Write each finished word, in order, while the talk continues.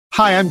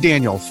Hi, I'm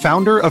Daniel,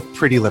 founder of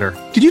Pretty Litter.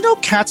 Did you know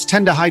cats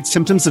tend to hide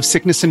symptoms of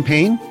sickness and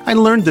pain? I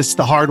learned this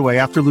the hard way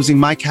after losing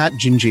my cat,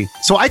 Gingy.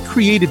 So I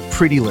created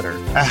Pretty Litter,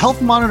 a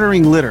health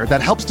monitoring litter that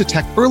helps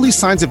detect early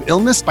signs of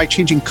illness by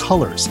changing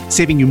colors,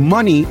 saving you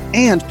money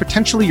and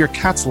potentially your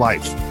cat's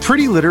life.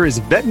 Pretty Litter is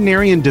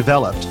veterinarian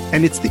developed,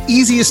 and it's the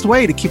easiest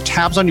way to keep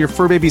tabs on your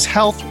fur baby's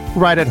health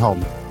right at home.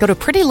 Go to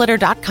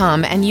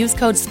prettylitter.com and use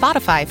code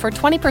SPOTIFY for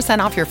 20%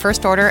 off your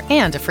first order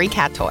and a free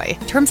cat toy.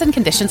 Terms and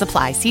conditions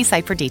apply. See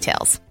site for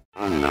details.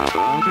 Another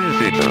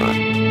visitor.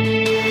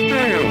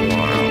 Stay a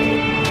while.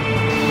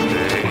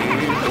 Stay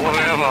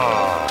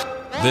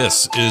forever.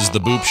 This is The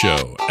Boop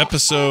Show,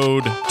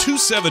 episode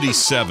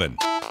 277.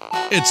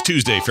 It's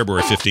Tuesday,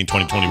 February 15,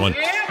 2021.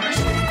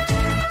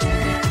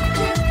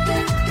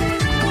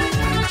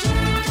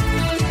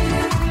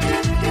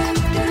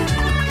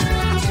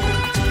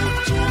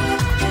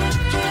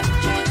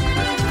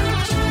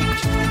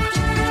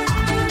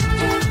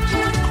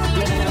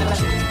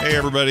 Hey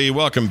everybody,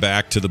 welcome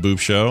back to The Boop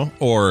Show,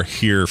 or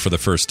here for the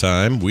first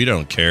time. We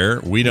don't care.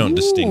 We don't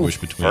distinguish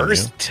between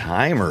first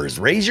timers.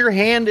 Raise your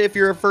hand if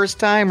you're a first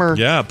timer.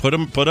 Yeah, put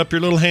up your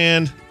little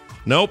hand.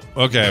 Nope.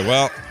 Okay,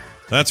 well,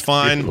 that's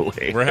fine.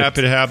 We're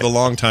happy to have the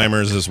long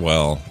timers as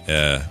well.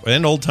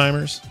 And old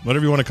timers,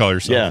 whatever you want to call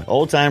yourself. Yeah,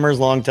 old timers,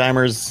 long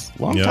timers.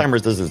 Long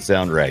timers doesn't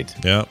sound right.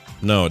 Yeah,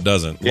 no, it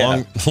doesn't.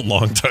 Yeah.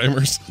 Long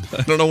timers.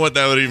 I don't know what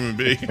that would even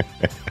be.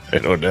 I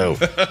don't know.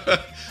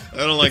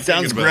 I don't like. It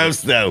sounds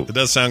gross, though. It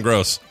does sound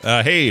gross.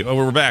 Hey,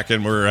 we're back,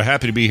 and we're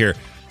happy to be here.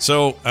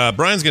 So,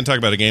 Brian's going to talk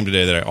about a game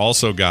today that I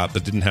also got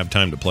but didn't have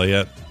time to play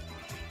yet.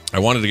 I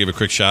wanted to give a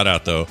quick shout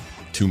out though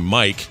to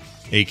Mike,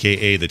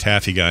 aka the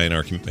Taffy guy in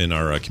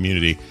our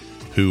community,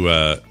 who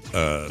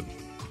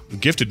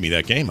gifted me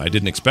that game. I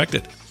didn't expect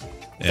it.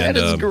 And,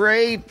 that is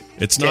great.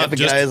 It's Taffy not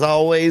just guy is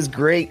always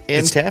great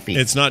and taffy.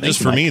 It's not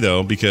just for me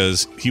though,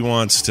 because he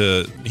wants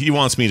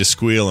me to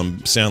squeal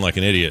and sound like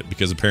an idiot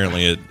because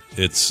apparently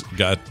it's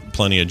got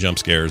plenty of jump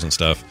scares and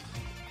stuff.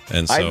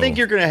 And so, I think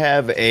you're going to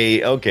have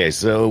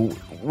so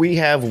we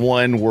have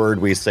one word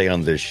we say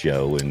on this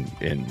show,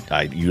 and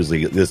I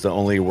usually, this is the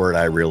only word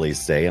I really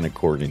say, and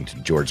according to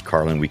George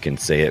Carlin, we can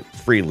say it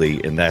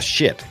freely, and that's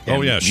shit.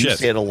 And shit. You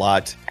say it a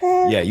lot.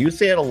 Yeah, you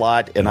say it a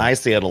lot, and I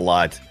say it a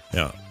lot.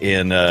 Yeah.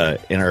 In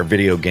our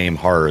video game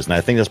horrors, and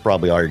I think that's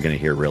probably all you're going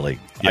to hear. Really,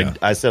 yeah.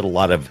 I said a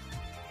lot of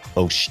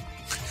a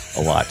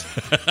lot,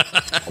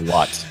 a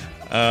lot.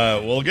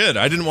 Well, good.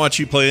 I didn't watch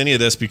you play any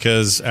of this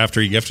because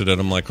after you gifted it,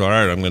 I'm like, all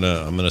right, I'm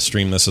gonna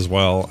stream this as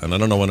well, and I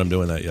don't know when I'm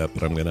doing that yet,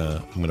 but I'm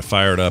gonna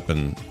fire it up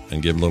and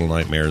give Little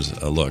Nightmares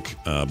a look.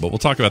 But we'll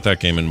talk about that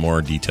game in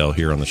more detail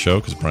here on the show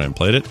because Brian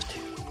played it.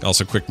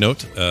 Also, quick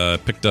note: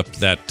 picked up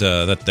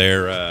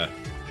that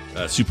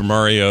Super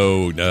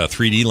Mario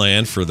 3D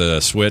Land for the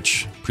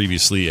Switch,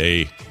 previously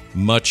a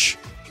much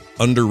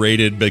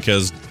underrated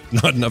because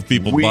not enough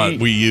people bought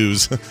Wii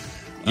U's.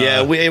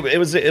 Yeah,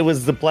 it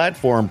was the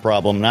platform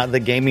problem, not the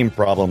gaming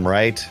problem,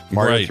 right?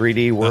 Mario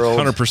 3D World,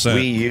 100%.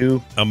 Wii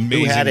U,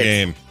 amazing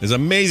game. It's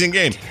an amazing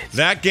game.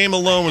 That game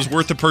alone was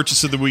worth the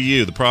purchase of the Wii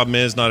U. The problem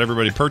is, not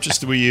everybody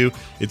purchased the Wii U.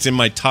 It's in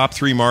my top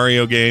 3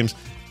 Mario games.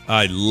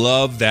 I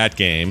love that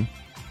game.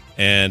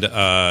 And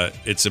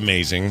it's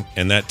amazing.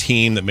 And that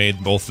team that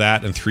made both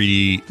that and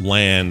 3D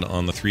Land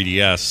on the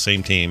 3DS,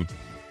 same team,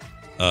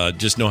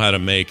 just know how to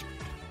make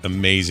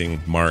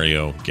amazing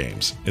Mario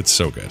games. It's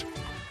so good.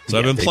 So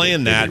I've been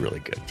playing that. Really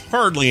good.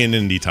 Hardly an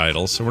indie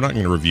title, so we're not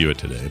going to review it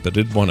today, but I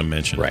did want to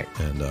mention it.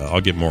 And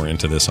I'll get more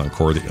into this on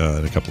Core in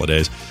a couple of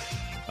days.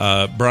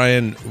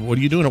 Brian, what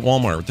are you doing at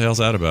Walmart? What the hell's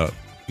that about?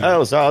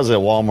 Oh, so I was at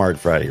Walmart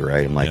Friday,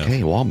 right? I'm like,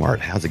 hey, Walmart,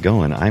 how's it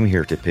going? I'm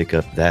here to pick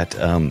up that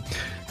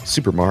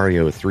Super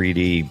Mario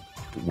 3D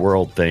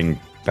World thing,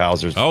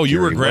 Bowser's Oh, you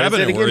Fury. were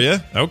grabbing it, were you?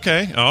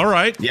 Okay, all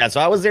right. Yeah,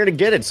 so I was there to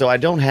get it, so I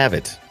don't have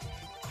it.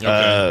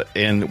 Okay.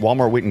 And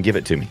Walmart wouldn't give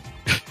it to me.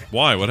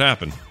 Why? What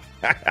happened?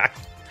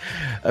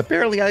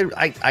 Apparently,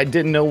 I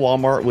didn't know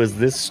Walmart was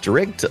this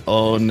strict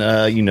on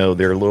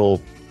their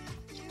little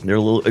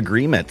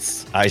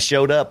agreements. I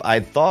showed up. I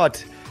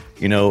thought,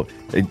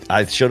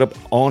 I showed up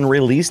on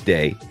release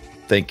day,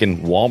 thinking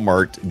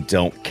Walmart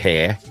don't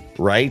care,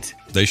 right?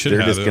 They should. They're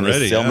have just it going to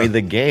ready, sell me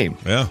the game.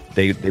 Yeah,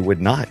 they would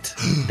not.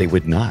 They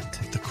would not.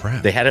 The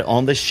crap. They had it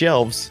on the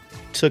shelves.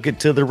 Took it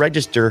to the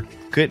register.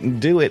 Couldn't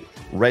do it.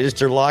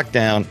 Register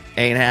lockdown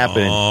ain't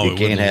happening. You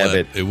can't have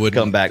it. It would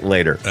come back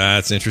later.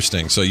 That's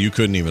interesting. So you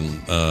couldn't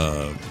even.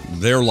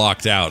 They're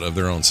locked out of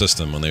their own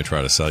system when they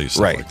try to sell you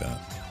stuff like that.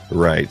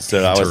 Right.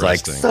 So I was like,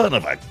 son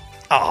of a,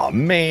 oh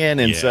man,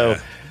 and so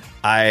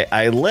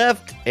I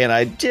left and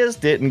I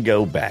just didn't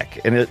go back,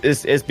 and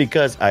it's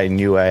because I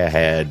knew I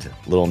had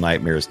Little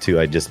Nightmares 2.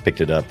 I just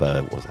picked it up.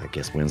 Was I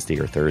guess Wednesday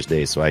or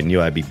Thursday, so I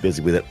knew I'd be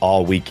busy with it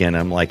all weekend.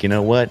 I'm like, you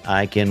know what?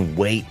 I can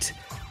wait.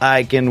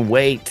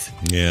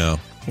 Yeah.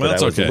 Well,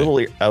 that's okay.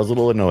 I was a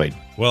little annoyed.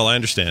 Well, I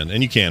understand,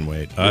 and you can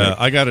wait.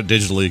 I got it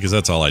digitally because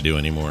that's all I do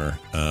anymore.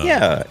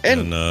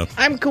 And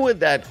I'm cool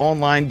with that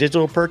online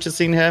digital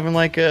purchasing having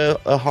like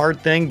a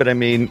hard thing, but I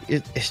mean,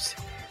 if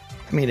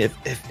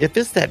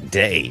it's that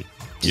day,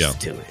 just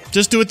do it.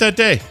 Just do it that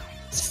day.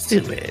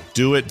 Do it.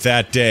 Do it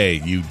that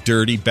day, you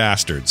dirty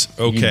bastards.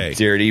 Okay. You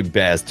dirty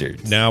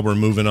bastards. Now we're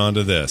moving on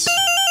to this.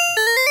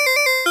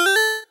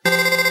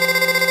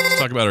 Let's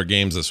talk about our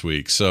games this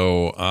week.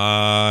 So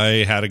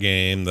I had a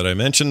game that I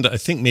mentioned, I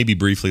think maybe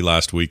briefly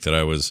last week, that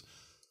I was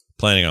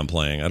planning on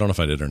playing. I don't know if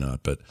I did or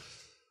not, but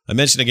I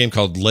mentioned a game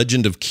called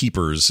Legend of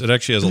Keepers. It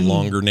actually has a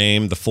longer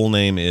name. The full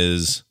name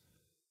is...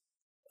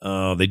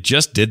 they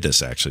just did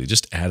this, actually.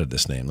 Just added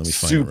this name. Let me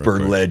find it real Super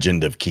quick.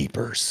 Legend of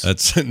Keepers.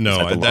 That's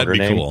no, that'd be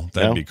name? cool.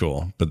 That'd be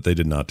cool. But they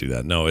did not do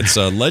that. No, it's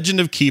Legend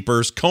of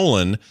Keepers,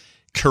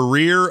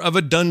 Career of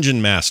a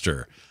Dungeon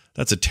Master.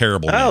 That's a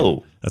terrible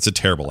name. That's a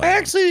terrible name. I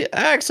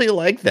actually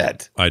like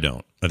that. I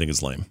don't. I think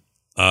it's lame.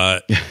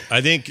 I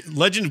think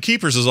Legend of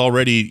Keepers is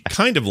already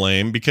kind of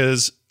lame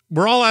because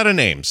we're all out of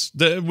names.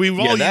 We've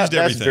all used everything.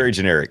 That's very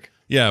generic.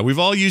 Yeah, we've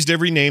all used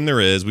every name there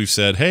is. We've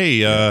said,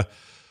 hey,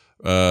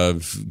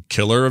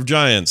 Killer of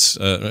Giants.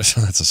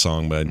 That's a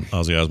song by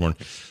Ozzy Osbourne.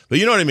 But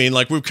you know what I mean?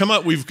 Like, we've come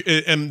up,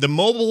 and the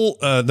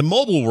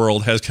mobile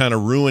world has kind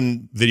of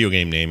ruined video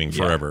game naming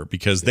forever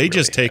because they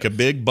just take a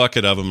big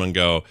bucket of them and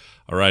go,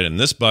 all right, in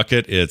this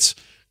bucket, it's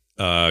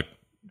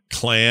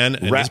clan,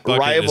 and this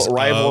bucket is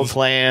rival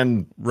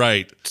clan,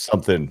 right?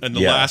 Something. And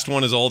the last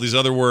one is all these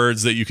other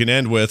words that you can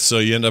end with. So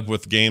you end up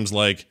with games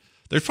like,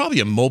 there's probably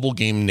a mobile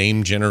game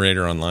name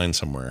generator online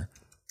somewhere.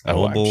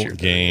 Mobile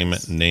game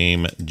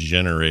name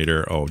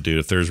generator. Oh, dude,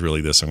 if there's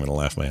really this, I'm going to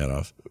laugh my head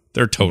off.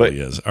 There totally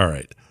is. All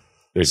right.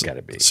 There's got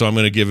to be. So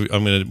we're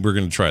going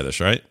to try this,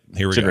 right?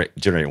 Here we go.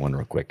 Generate one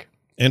real quick.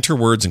 Enter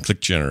words and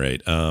click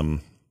generate.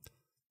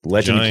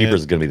 Legend of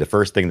Keepers is going to be the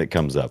first thing that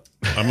comes up.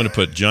 I'm going to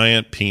put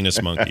giant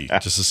penis monkey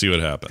just to see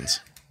what happens.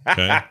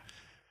 Okay.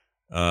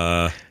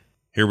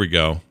 Here we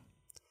go.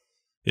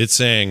 It's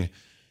saying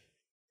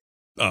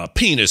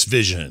penis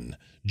vision,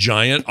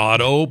 giant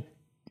auto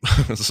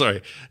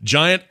optimized,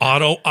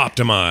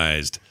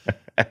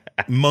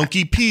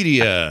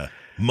 Monkeypedia,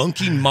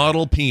 monkey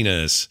model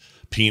penis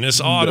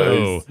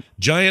auto, nice.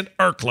 Giant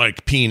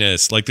arc-like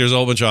penis. Like, there's a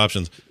whole bunch of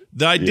options.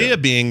 The idea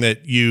being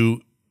that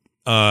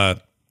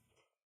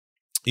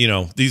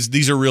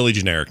these are really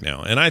generic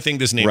now, and I think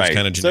this name is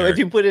kind of generic. So if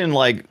you put in,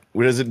 like,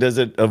 does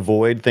it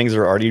avoid things that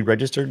are already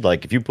registered?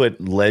 Like, if you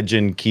put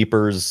Legend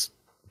Keepers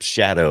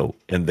Shadow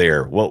in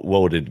there, what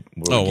would it?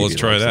 Let's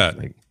try that.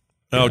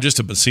 Oh, just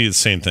to see the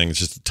same thing. It's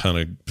just a ton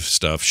of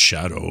stuff.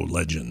 Shadow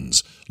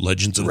Legends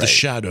of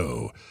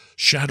the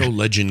Shadow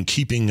Legend,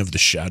 Keeping of the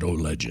Shadow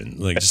Legend.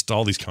 Like, just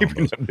all these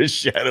combos. The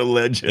Shadow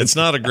Legend. It's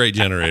not a great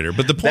generator,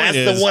 but the point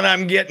is, that's the one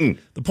I'm getting.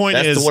 The point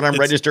is, that's the one I'm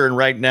registering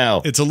right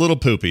now. It's a little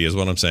poopy, is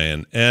what I'm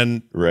saying.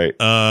 And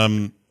but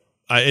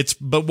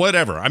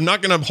whatever. I'm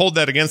not going to hold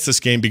that against this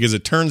game because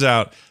it turns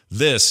out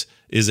this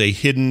is a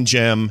hidden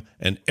gem,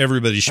 and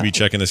everybody should be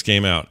checking this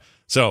game out.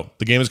 So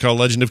the game is called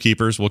Legend of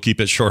Keepers. We'll keep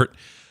it short.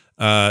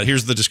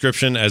 Here's the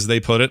description as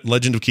they put it.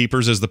 Legend of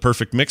Keepers is the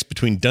perfect mix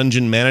between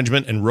dungeon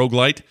management and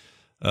roguelite.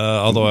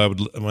 Although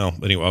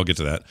I'll get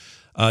to that.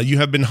 You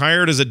have been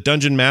hired as a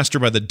dungeon master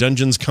by the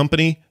Dungeons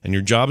Company, and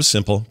your job is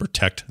simple: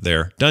 protect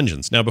their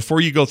dungeons. Now,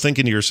 before you go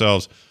thinking to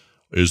yourselves,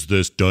 is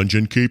this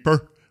Dungeon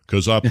Keeper?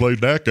 Because I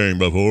played that game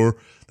before.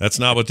 That's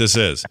not what this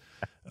is.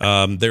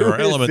 There are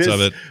elements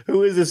of it.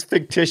 Who is this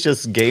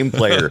fictitious game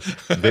player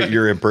that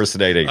you're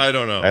impersonating? I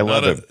don't know. I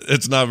love it.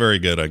 It's not very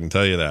good, I can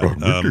tell you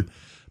that.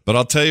 But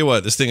I'll tell you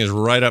what, this thing is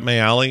right up my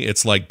alley.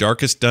 It's like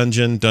Darkest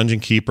Dungeon, Dungeon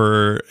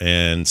Keeper,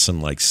 and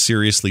some like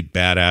seriously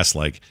badass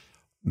like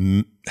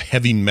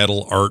heavy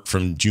metal art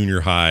from junior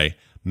high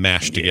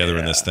mashed together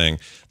in this thing.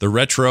 The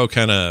retro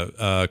kind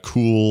of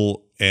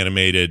cool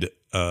animated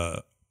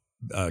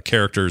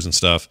characters and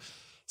stuff.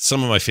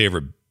 Some of my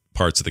favorite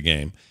parts of the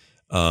game.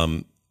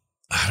 I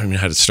don't know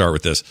how to start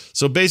with this.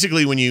 So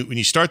basically, when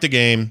you start the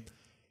game,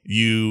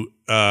 you're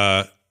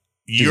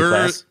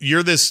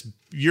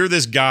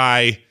this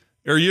guy.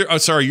 Or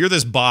you're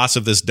this boss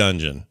of this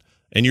dungeon,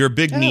 and you're a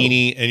big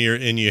meanie,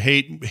 and you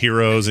hate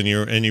heroes, and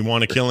you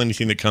want to kill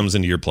anything that comes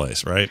into your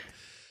place, right?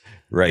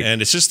 Right.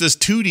 And it's just this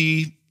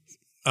 2D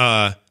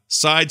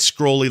side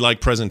scrolly like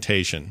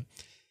presentation,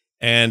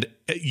 and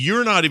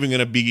you're not even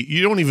going to be.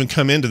 You don't even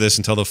come into this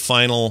until the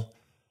final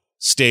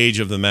stage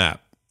of the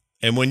map,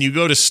 and when you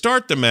go to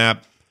start the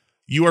map,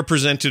 you are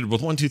presented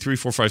with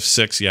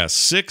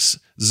 6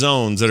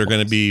 zones that are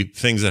going to be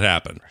things that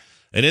happen.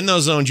 And in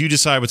those zones, you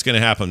decide what's going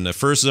to happen. The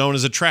first zone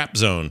is a trap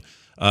zone.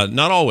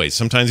 Not always.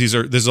 Sometimes this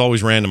is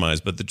always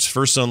randomized. But the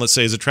first zone, let's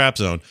say, is a trap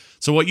zone.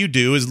 So what you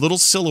do is little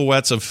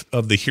silhouettes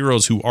of the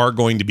heroes who are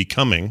going to be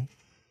coming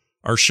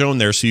are shown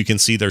there so you can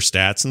see their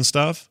stats and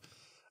stuff.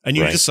 And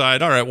you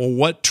decide, all right, well,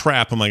 what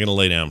trap am I going to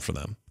lay down for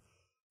them?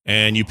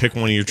 And you pick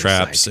one of your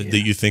traps that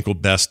you think will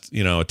best,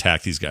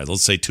 attack these guys.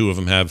 Let's say two of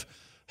them have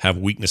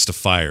weakness to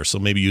fire, so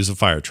maybe use a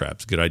fire trap.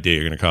 It's a good idea.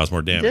 You're going to cause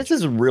more damage. This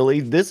is really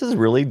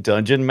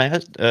dungeon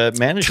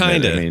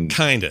management.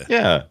 Kind of.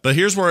 Yeah. But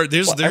here's where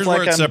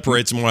it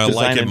separates and why I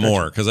like it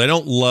more, because I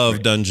don't love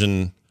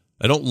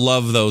I don't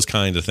love those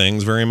kind of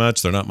things very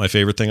much. They're not my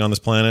favorite thing on this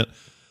planet.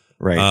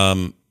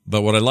 Right.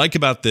 But what I like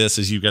about this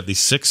is you've got these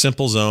 6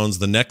 simple zones.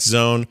 The next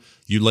zone,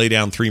 you lay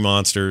down 3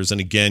 monsters,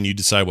 and again, you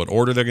decide what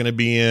order they're going to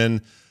be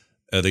in.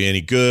 Are they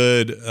any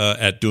good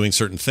at doing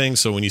certain things?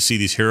 So when you see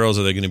these heroes,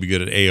 are they going to be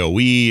good at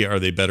AoE? Are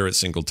they better at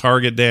single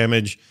target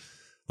damage?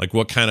 Like,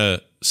 what kind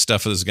of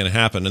stuff is going to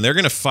happen? And they're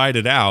going to fight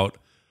it out,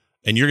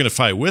 and you're going to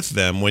fight with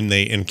them when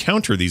they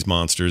encounter these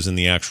monsters in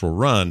the actual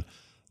run.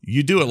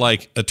 You do it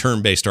like a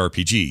turn-based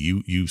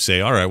RPG. You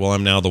say, all right, well,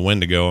 I'm now the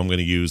Wendigo. I'm going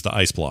to use the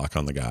ice block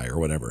on the guy or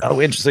whatever. Oh,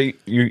 interesting.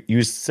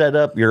 You set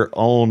up your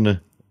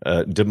own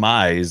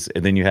demise,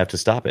 and then you have to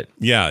stop it.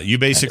 Yeah, you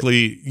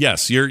basically,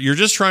 yes, you're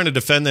just trying to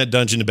defend that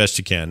dungeon the best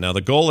you can. Now,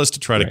 the goal is to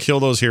try to kill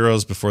those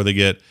heroes before they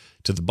get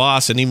to the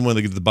boss, and even when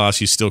they get to the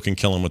boss, you still can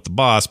kill them with the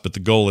boss, but the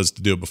goal is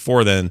to do it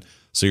before then,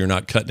 so you're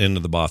not cutting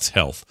into the boss'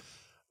 health.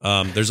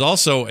 There's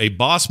also a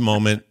boss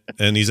moment,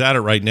 and he's at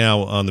it right now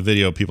on the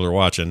video people are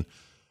watching,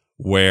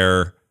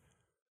 where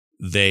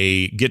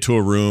they get to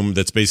a room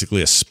that's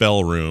basically a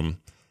spell room,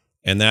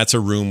 and that's a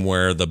room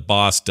where the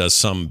boss does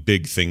some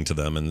big thing to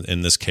them. And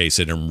in this case,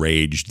 it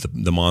enraged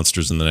the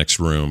monsters in the next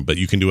room. But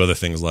you can do other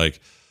things like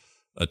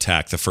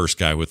attack the first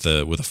guy with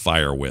a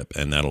fire whip,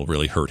 and that'll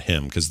really hurt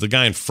him because the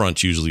guy in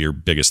front's usually your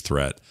biggest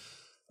threat.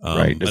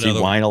 Right? Does he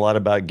whine a lot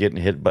about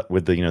getting hit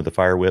with the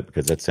fire whip?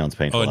 Because that sounds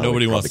painful. Oh,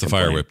 nobody wants the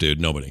fire whip,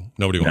 dude. Nobody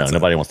wants.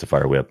 Nobody wants the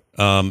fire whip.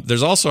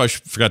 There's also, I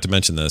forgot to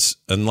mention this,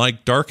 and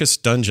like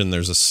Darkest Dungeon,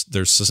 there's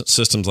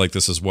systems like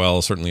this as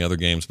well. Certainly other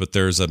games, but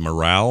there's a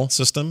morale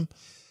system.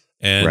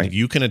 And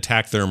you can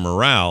attack their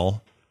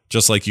morale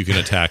just like you can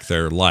attack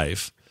their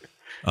life.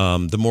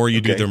 The more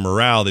you do their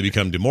morale, they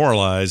become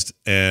demoralized.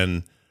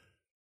 And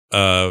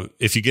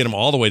if you get them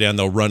all the way down,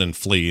 they'll run and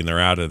flee, and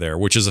they're out of there,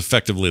 which is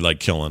effectively like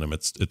killing them.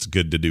 It's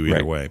good to do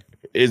either way.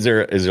 Is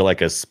there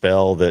like a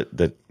spell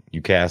that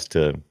you cast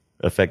to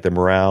affect the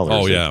morale?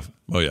 Oh yeah.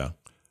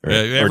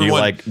 Or do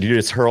you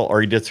just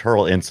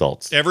hurl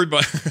insults?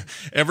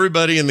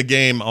 Everybody in the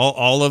game,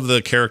 all of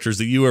the characters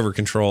that you ever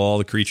control, all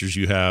the creatures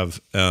you have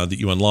that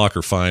you unlock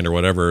or find or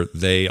whatever,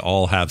 they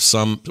all have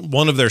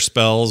one of their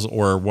spells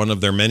or one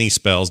of their many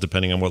spells,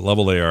 depending on what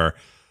level they are,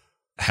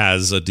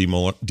 has a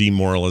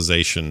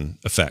demoralization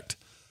effect.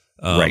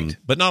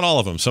 But not all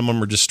of them. Some of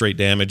them are just straight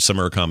damage, some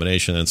are a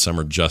combination, and some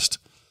are just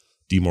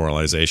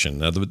demoralization.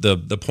 Now,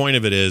 the point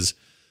of it is,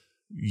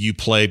 you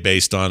play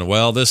based on,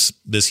 well, this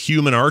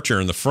human archer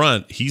in the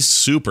front, he's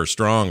super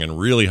strong and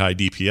really high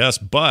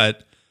DPS,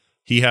 but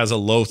he has a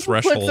low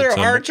threshold. What's their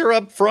archer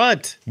up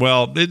front?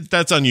 Well,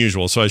 that's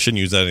unusual, so I shouldn't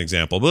use that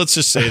example. But let's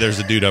just say there's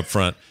a dude up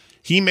front.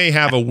 He may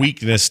have a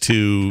weakness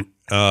to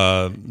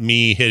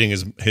me hitting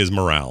his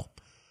morale.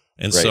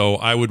 And so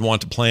I would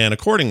want to plan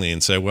accordingly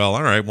and say, well,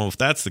 all right, well, if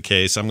that's the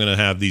case, I'm going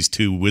to have these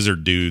 2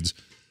 wizard dudes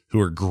who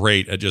are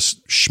great at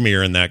just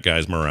smearing that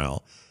guy's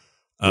morale.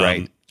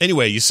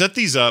 Anyway, you set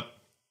these up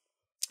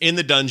in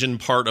the dungeon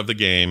part of the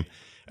game,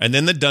 and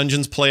then the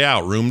dungeons play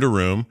out room to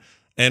room.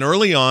 And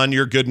early on,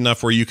 you're good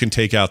enough where you can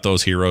take out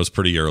those heroes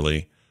pretty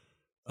early.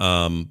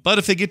 But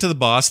if they get to the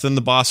boss, then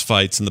the boss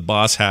fights, and the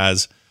boss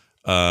has,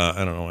 I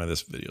don't know why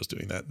this video is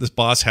doing that. This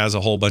boss has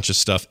a whole bunch of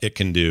stuff it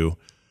can do,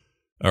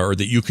 or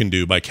that you can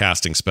do by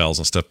casting spells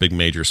and stuff, big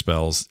major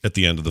spells at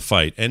the end of the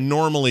fight. And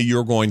normally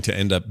you're going to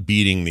end up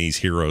beating these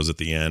heroes at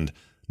the end,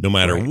 no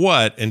matter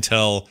what,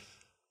 until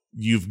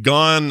you've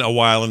gone a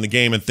while in the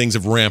game and things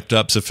have ramped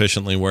up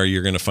sufficiently where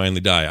you're going to finally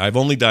die. I've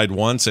only died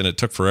once, and it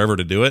took forever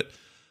to do it,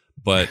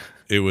 but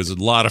it was a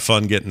lot of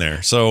fun getting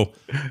there. So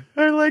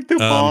I like the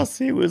boss.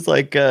 He was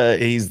like,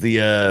 he's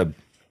the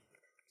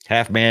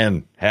half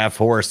man, half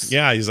horse.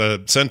 Yeah, he's a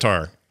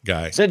centaur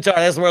guy. Centaur,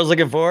 that's what I was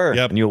looking for.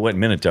 Yep. I knew it went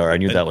Minotaur. I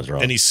knew that was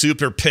wrong. And he's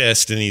super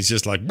pissed, and he's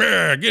just like,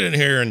 get in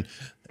here, and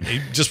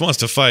he just wants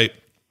to fight.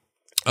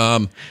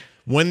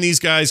 When these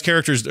guys'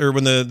 characters, or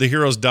when the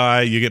heroes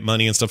die, you get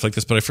money and stuff like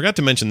this. But I forgot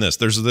to mention this.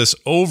 There's this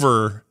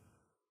not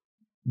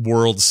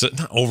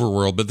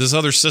overworld, but this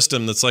other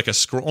system that's like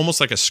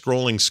almost like a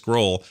scrolling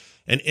scroll.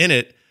 And in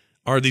it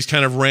are these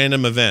kind of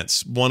random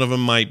events. One of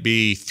them might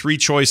be 3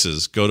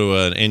 choices: go to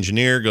an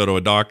engineer, go to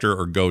a doctor,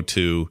 or go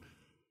to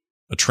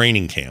a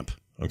training camp.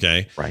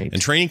 Okay. Right.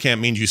 And training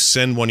camp means you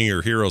send one of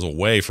your heroes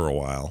away for a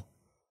while.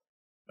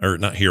 Or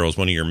not heroes,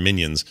 one of your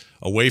minions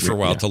away for a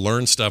while to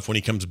learn stuff. When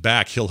he comes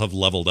back, he'll have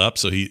leveled up.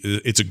 So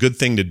it's a good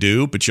thing to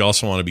do, but you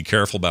also want to be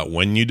careful about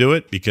when you do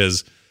it,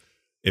 because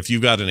if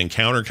you've got an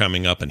encounter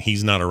coming up and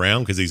he's not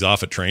around because he's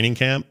off at training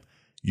camp,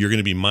 you're going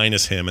to be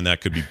minus him, and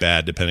that could be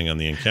bad depending on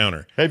the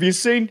encounter. Have you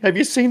seen Bill?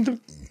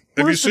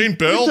 Where's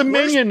the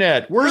minion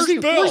at? Where's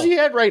he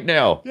at right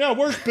now? Yeah,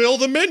 where's Bill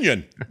the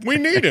minion? We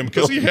need him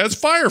because he has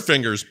fire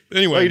fingers.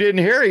 Anyway, well, you didn't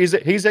hear? He's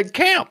at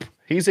camp.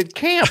 He's at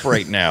camp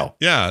right now.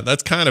 Yeah,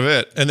 that's kind of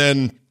it. And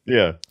then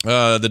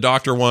the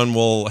doctor one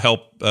will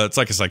help. It's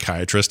like a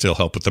psychiatrist. He'll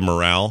help with the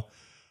morale,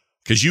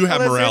 because you have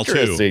morale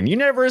too. You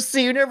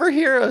never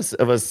hear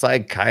of a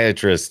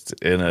psychiatrist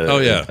in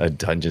a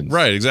dungeon.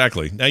 Right,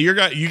 exactly. Now you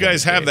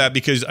guys have that,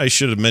 because I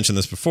should have mentioned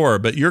this before,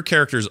 but your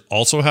characters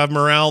also have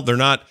morale. They're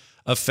not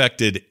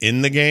affected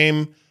in the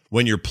game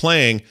when you're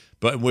playing,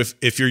 but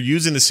if you're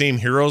using the same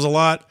heroes a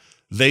lot,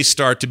 they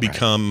start to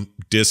become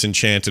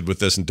disenchanted with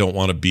this and don't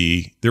want to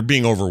be. They're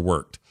being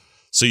overworked.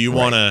 So you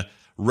want to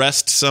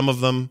rest some of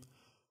them,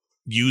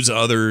 use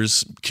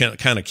others,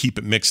 kind of keep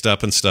it mixed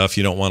up and stuff.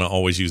 You don't want to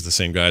always use the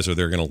same guys, or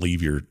they're going to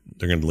leave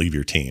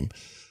your team.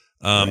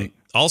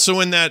 Also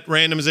in that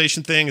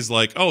randomization thing is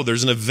like, oh,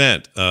 there's an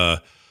event,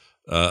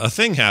 a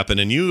thing happened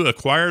and you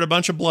acquired a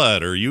bunch of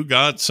blood, or you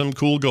got some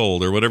cool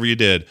gold, or whatever you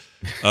did.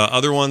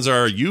 Other ones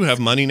are, you have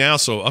money now,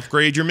 so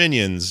upgrade your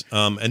minions.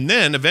 And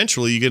then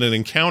eventually you get an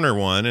encounter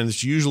one, and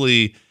it's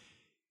usually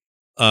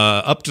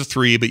up to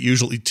 3, but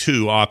usually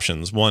 2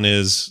 options. One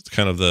is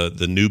kind of the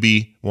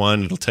newbie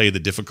one. It'll tell you the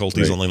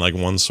difficulty is only like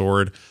 1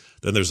 sword.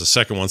 Then there's a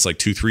second one, it's like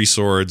 2-3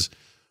 swords.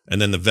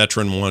 And then the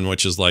veteran one,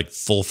 which is like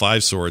full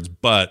 5 swords,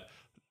 but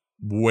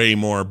way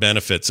more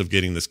benefits of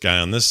getting this guy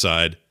on this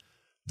side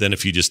than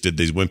if you just did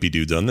these wimpy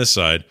dudes on this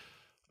side.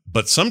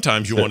 But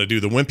sometimes you want to do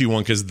the wimpy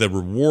one because the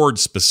reward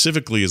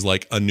specifically is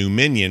like a new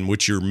minion,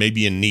 which you're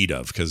maybe in need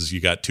of because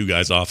you got 2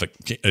 guys off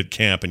at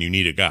camp and you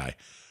need a guy.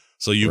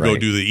 So you go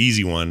do the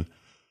easy one.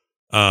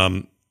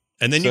 And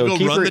then you go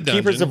run the dungeon.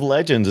 Keepers of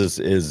Legends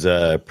is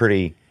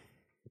pretty...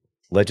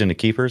 Legend of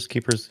Keepers?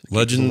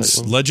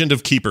 Legend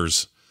of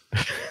Keepers.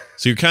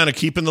 So you're kind of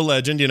keeping the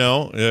legend,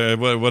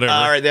 whatever.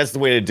 All right, that's the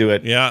way to do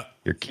it. Yeah.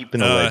 You're keeping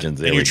the legends.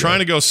 And you're trying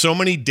to go so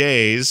many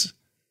days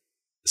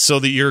so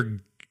that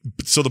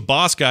so the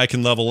boss guy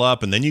can level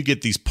up, and then you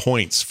get these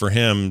points for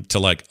him to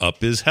like up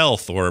his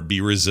health or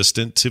be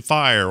resistant to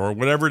fire or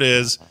whatever it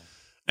is,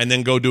 and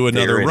then go do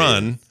another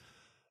run.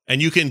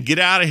 And you can get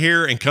out of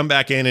here and come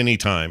back in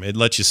anytime. It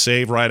lets you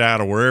save right out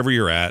of wherever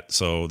you're at.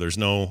 So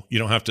you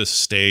don't have to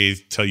stay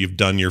till you've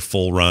done your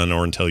full run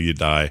or until you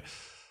die.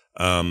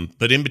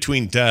 But in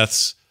between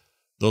deaths,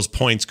 those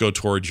points go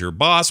towards your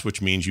boss,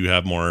 which means you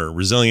have more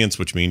resilience,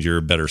 which means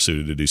you're better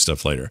suited to do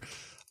stuff later.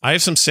 I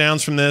have some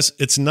sounds from this.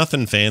 It's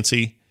nothing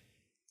fancy,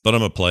 but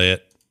I'm going to play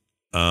it.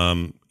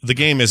 The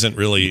game isn't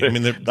really... I'm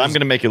going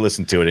to make you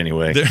listen to it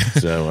anyway.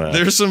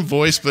 There's some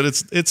voice, but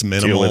it's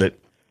minimal. Deal with it.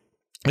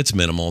 It's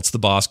minimal. It's the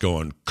boss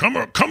going, come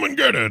and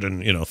get it,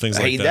 and things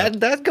like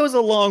that. That goes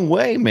a long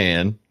way,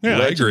 man. Yeah,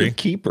 I agree.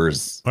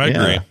 Keepers. I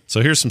agree.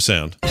 So here's some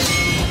sound.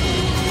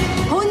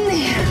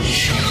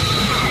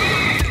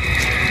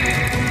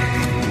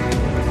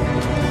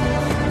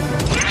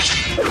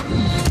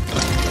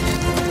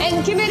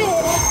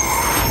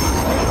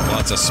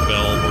 Lots of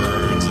spell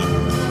words.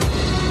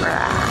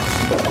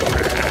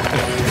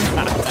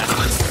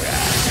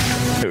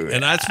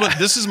 And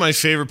this is my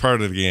favorite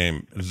part of the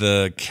game.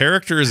 The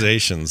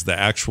characterizations, the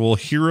actual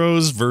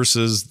heroes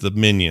versus the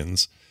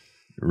minions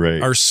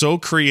are so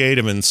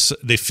creative, and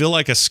they feel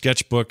like a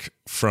sketchbook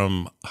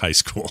from high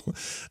school.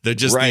 They're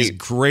just these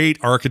great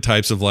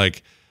archetypes of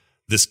like,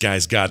 this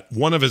guy's got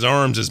one of his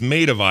arms is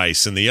made of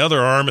ice and the other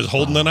arm is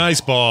holding an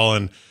ice ball,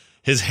 and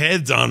his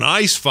head's on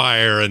ice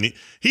fire, and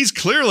he's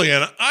clearly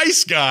an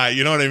ice guy.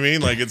 You know what I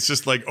mean? Like, it's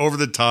just like over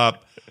the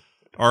top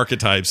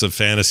archetypes of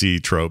fantasy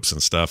tropes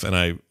and stuff. And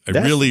I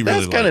really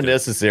that's kind of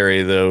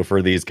necessary though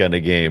for these kind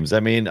of games. I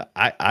mean,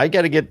 I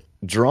got to get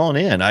drawn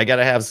in. I got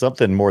to have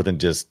something more than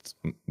just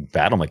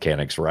battle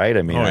mechanics, right?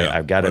 I mean,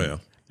 I've got to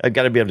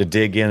be able to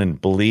dig in and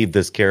believe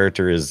this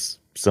character is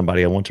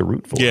somebody I want to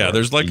root for. Yeah,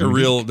 there's like a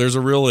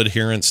real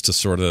adherence to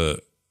sort of,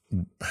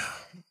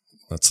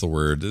 that's the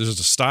word. There's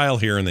a style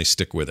here, and they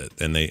stick with it,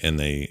 and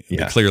they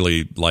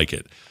clearly like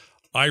it.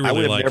 I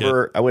would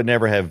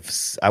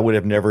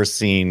have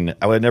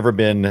never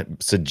been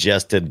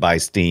suggested by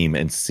Steam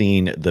and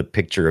seen the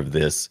picture of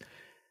this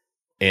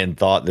and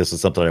thought this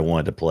was something I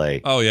wanted to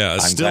play. Oh yeah,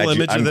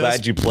 I'm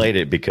glad you played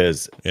it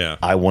because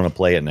I want to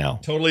play it now.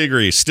 Totally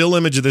agree. Still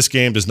image of this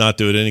game does not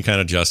do it any kind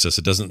of justice.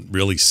 It doesn't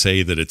really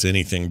say that it's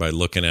anything by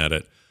looking at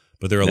it.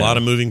 But there are a lot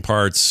of moving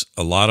parts,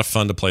 a lot of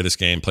fun to play this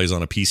game. Plays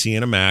on a PC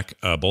and a Mac,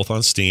 both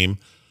on Steam.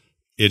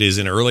 It is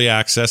in early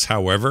access,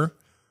 however,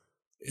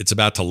 it's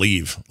about to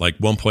leave. Like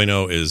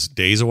 1.0 is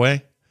days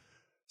away.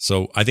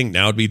 So I think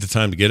now would be the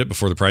time to get it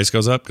before the price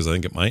goes up, because I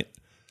think it might.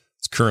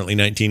 It's currently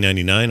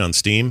 $19.99 on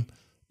Steam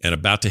and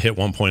about to hit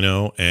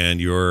 1.0, and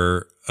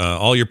your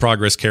all your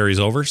progress carries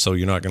over, so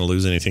you're not going to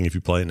lose anything if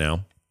you play it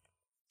now.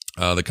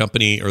 The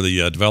company, or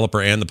the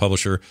developer and the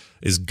publisher,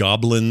 is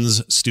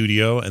Goblins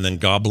Studio, and then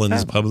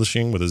Goblins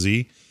Publishing with a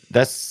Z.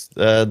 That's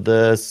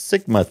the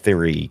Sigma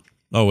Theory.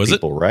 Oh, is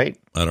people, right?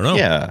 I don't know.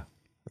 Yeah,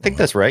 I think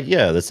that's right.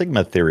 Yeah, the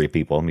Sigma Theory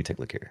people. Let me take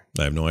a look here.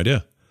 I have no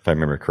idea. If I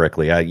remember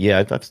correctly.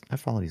 I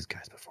followed these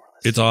guys before.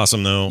 It's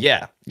awesome, though.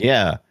 Yeah.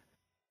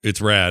 It's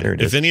rad.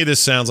 If any of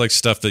this sounds like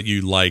stuff that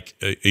you like,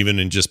 even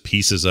in just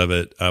pieces of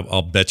it,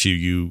 I'll bet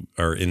you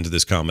are into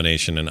this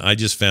combination. And I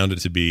just found it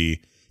to be...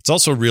 It's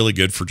also really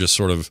good for just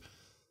sort of...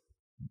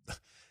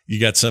 You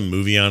got some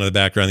movie on in the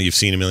background that you've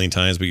seen a million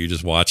times, but you're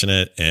just watching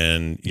it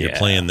and you're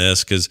playing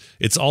this, because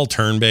it's all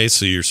turn-based,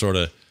 so you're sort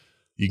of...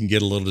 You can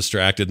get a little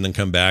distracted and then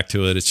come back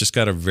to it. It's just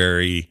got a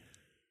very...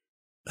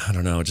 I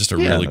don't know, just a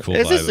really cool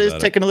vibe.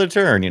 It's take another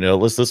turn,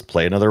 let's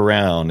play another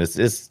round.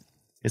 It's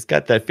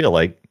got that feel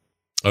like...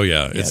 Oh,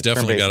 yeah. It's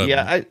definitely got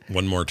a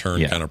one more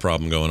turn kind of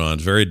problem going on.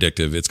 It's very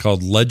addictive. It's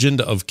called Legend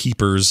of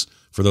Keepers,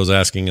 for those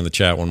asking in the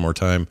chat one more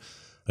time.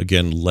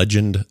 Again,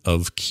 Legend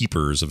of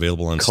Keepers,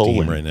 available on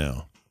Steam right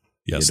now.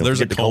 Yeah, so there's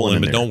a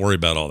colon, but don't worry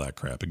about all that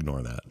crap.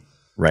 Ignore that.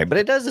 Right, but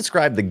it does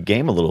describe the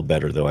game a little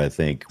better, though, I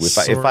think.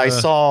 If I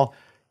saw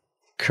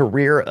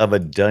Career of a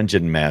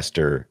Dungeon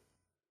Master,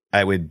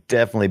 I would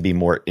definitely be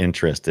more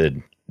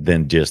interested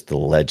than just the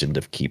Legend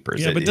of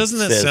Keepers. Yeah, but doesn't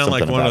that sound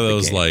like one of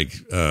those like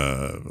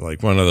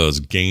one of those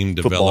game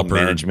developer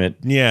football management?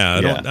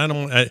 Yeah,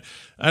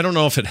 I don't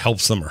know if it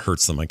helps them or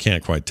hurts them. I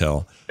can't quite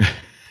tell.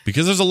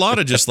 Because there's a lot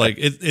of just like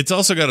it's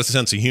also got a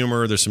sense of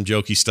humor. There's some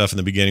jokey stuff in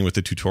the beginning with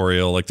the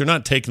tutorial. Like they're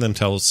not taking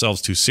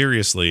themselves too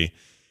seriously,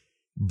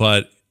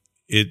 but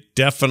it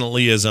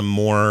definitely is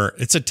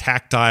it's a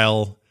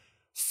tactile,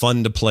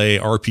 fun to play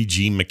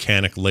RPG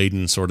mechanic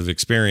laden sort of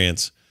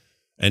experience,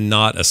 and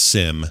not a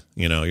sim.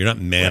 You know, you're not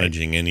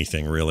managing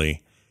anything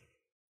really.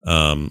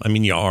 I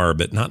mean, you are,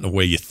 but not in the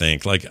way you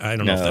think. Like I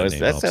don't know if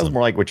that sounds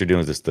more like what you're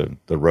doing is just the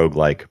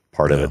roguelike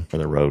part of it, or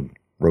the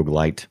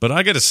roguelite. But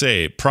I got to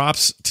say,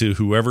 props to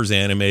whoever's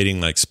animating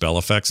like spell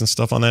effects and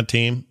stuff on that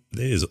team. It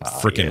is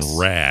freaking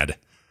rad.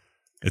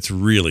 It's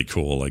really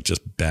cool, like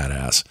just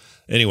badass.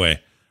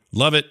 Anyway,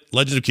 love it.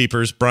 Legend of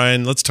Keepers.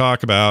 Brian, let's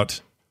talk about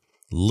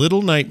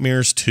Little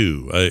Nightmares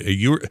 2.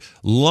 You're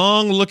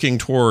long looking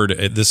toward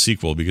this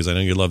sequel because I know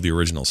you love the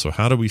original. So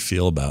how do we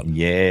feel about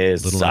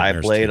Little Nightmares I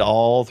played 2?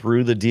 All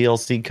through the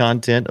DLC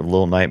content of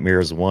Little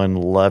Nightmares 1.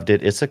 Loved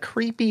it. It's a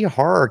creepy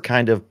horror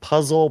kind of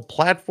puzzle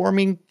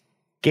platforming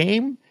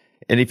game.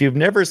 And if you've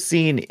never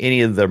seen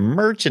any of the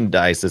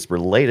merchandise that's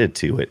related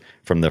to it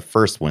from the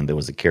first one, there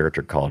was a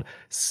character called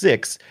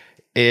Six,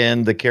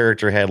 and the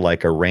character had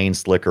like a rain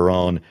slicker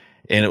on,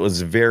 and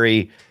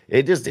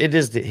it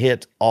just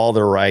hit all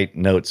the right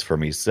notes for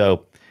me.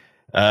 So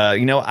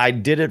I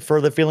did it for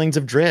the feelings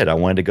of dread. I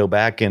wanted to go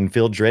back and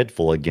feel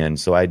dreadful again,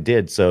 so I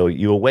did. So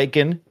you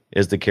awaken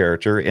as the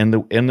character in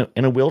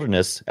a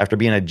wilderness after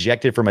being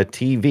ejected from a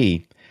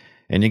TV.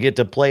 And you get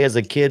to play as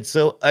a kid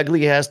so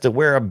ugly he has to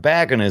wear a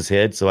bag on his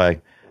head. So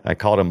I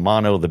called him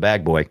Mono the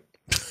Bag Boy.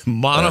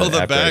 Mono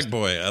the Bag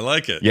Boy. I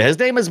like it. Yeah, his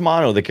name is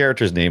Mono. The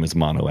character's name is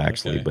Mono,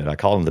 actually. Okay. But I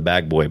call him the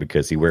Bag Boy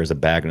because he wears a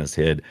bag on his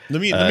head.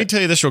 Let me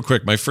tell you this real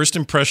quick. My first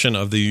impression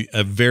of the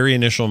very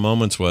initial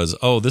moments was,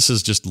 oh, this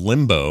is just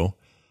Limbo.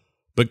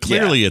 But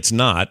clearly it's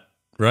not.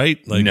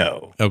 Right? Like,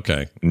 no.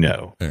 Okay.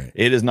 No. All right.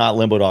 It is not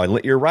Limbo at all.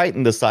 You're right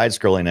in the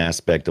side-scrolling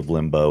aspect of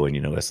Limbo, and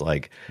it's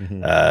like,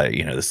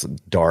 this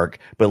dark.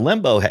 But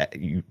Limbo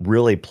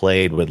really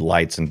played with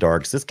lights and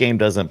darks. This game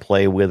doesn't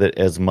play with it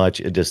as much.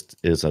 It just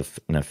is an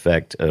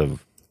effect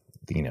of,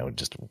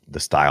 just the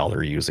style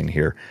they're using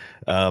here.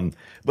 But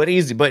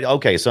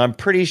okay. So I'm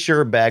pretty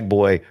sure Bag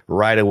Boy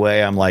right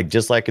away. I'm like,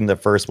 just like in the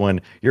first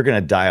one, you're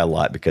going to die a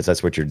lot because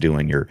that's what you're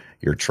doing.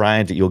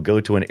 You'll go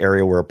to an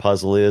area where a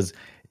puzzle is.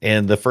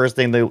 And the first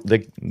thing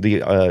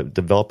the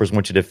developers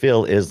want you to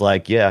feel is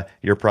like, yeah,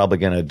 you're probably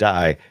going to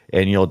die,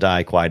 and you'll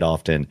die quite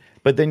often.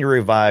 But then you're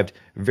revived.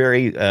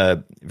 Very,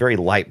 very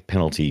light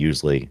penalty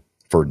usually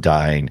for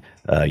dying.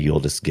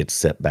 You'll just get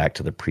set back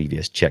to the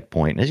previous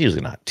checkpoint. And it's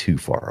usually not too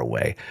far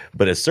away,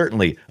 but it's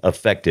certainly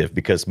effective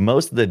because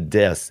most of the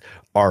deaths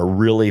are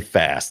really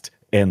fast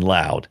and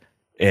loud,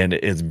 and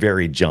it's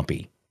very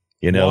jumpy.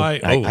 Why?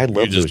 I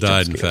love you just those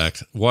died. In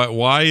fact, why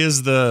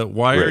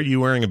are you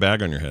wearing a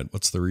bag on your head?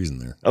 What's the reason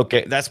there?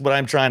 Okay, that's what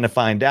I'm trying to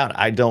find out.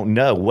 I don't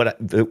know.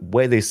 The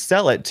way they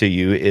sell it to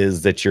you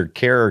is that your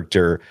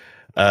character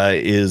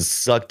is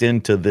sucked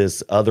into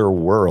this other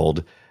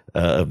world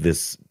of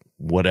this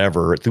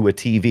whatever through a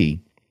TV,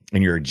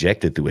 and you're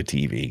ejected through a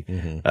TV,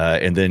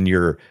 and then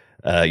you're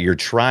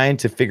trying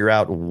to figure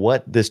out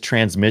what this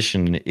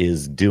transmission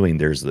is doing.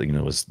 There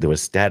was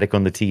static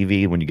on the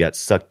TV when you got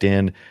sucked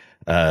in.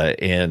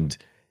 And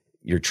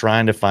you're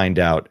trying to find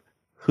out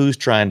who's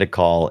trying to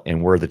call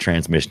and where the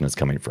transmission is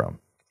coming from.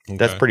 Okay.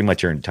 That's pretty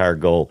much your entire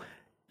goal,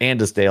 and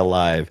to stay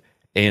alive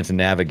and to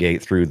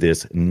navigate through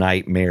this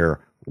nightmare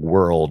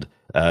world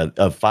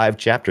of 5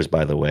 chapters,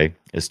 by the way.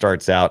 It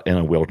starts out in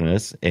a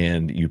wilderness,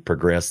 and you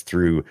progress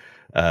through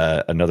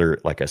another,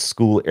 like a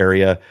school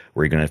area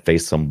where you're going to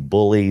face some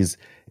bullies.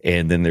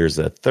 And then there's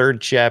a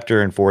 3rd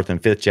chapter and 4th and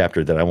 5th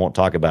chapter that I won't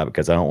talk about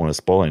because I don't want to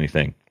spoil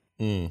anything.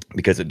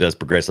 Because it does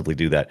progressively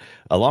do that.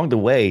 Along the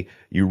way,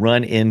 you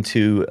run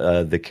into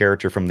the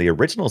character from the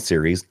original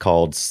series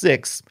called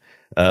Six,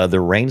 the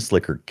rain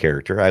slicker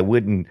character. I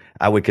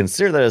would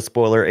consider that a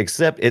spoiler,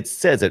 except it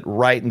says it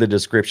right in the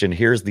description.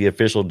 Here's the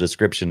official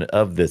description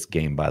of this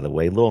game, by the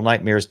way. Little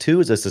Nightmares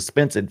 2 is a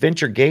suspense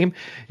adventure game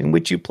in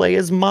which you play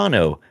as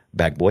Mono,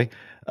 Bag Boy,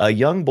 a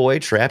young boy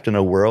trapped in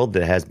a world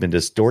that has been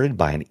distorted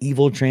by an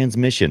evil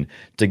transmission.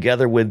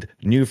 Together with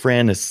new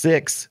friend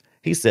Six,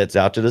 he sets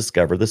out to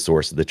discover the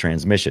source of the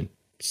transmission.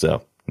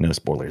 So, no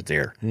spoilers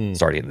there.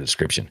 It's already in the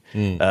description.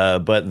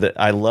 But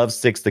I love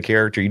Six, the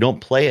character. You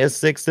don't play as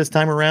Six this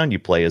time around. You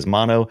play as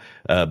Mono.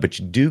 But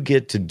you do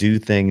get to do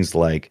things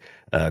like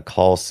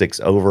call Six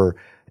over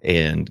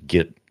and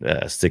get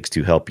Six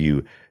to help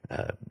you,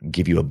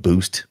 give you a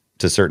boost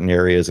to certain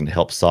areas and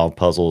help solve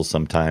puzzles.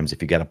 Sometimes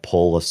if you got to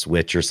pull a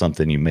switch or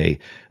something, you may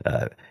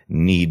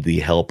need the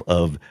help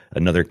of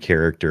another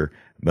character.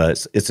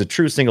 But it's a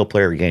true single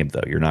player game,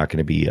 though. You're not going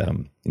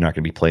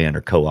to be playing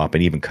or co-op,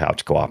 and even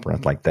couch co-op or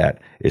anything like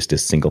that. It's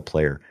just single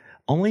player.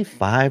 Only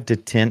 5 to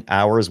 10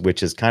 hours,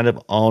 which is kind of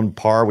on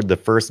par with the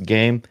first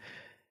game.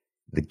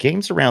 The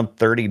game's around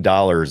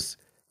 $30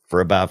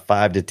 for about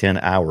 5 to 10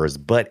 hours,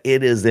 but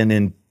it is an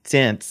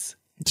intense.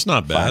 It's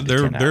not bad.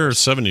 There are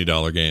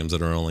 $70 games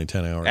that are only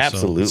 10 hours.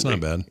 Absolutely, so it's not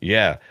bad.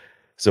 Yeah.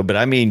 So, but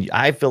I mean,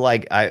 I feel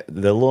like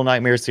the Little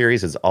Nightmares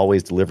series has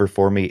always delivered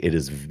for me. It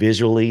is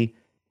visually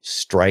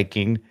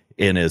striking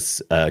in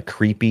its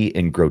creepy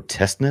and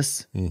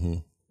grotesqueness. Mm-hmm.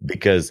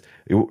 Because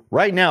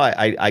right now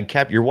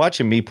you're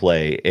watching me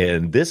play,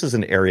 and this is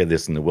an area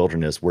in the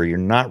wilderness where you're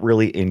not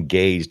really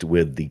engaged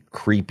with the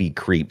creepy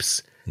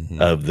creeps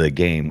of the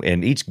game.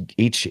 And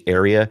each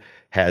area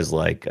has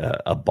like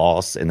a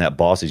boss, and that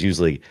boss is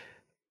usually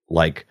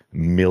like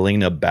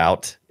milling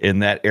about in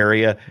that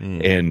area.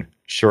 And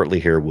shortly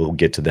here, we'll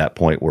get to that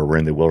point where we're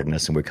in the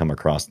wilderness and we come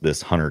across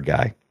this hunter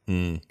guy.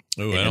 Oh,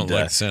 I don't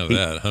like the sound of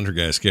that. Hunter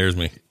guy scares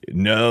me.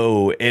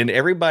 No, and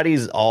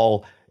everybody's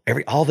all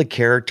the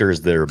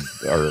characters that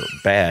are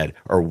bad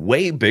are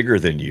way bigger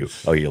than you.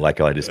 Oh, you like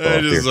how I just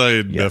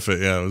it.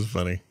 Yeah, it was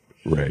funny.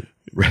 Right.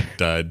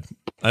 Died.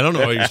 I don't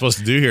know what you're supposed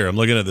to do here. I'm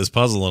looking at this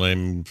puzzle and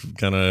I'm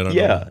kind of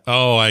know.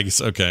 Oh, I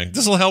guess okay.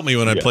 This will help me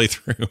when I play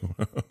through.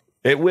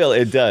 It will.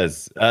 It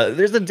does.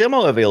 There's a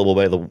demo available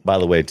by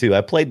the way too.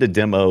 I played the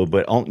demo,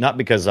 but not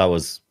because I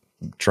was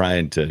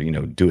trying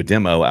to do a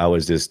demo. I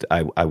was just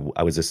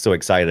so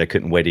excited I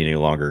couldn't wait any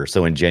longer.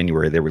 So in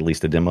January they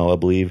released a demo, I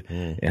believe,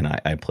 and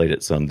I played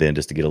it some then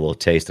just to get a little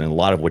taste. And a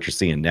lot of what you're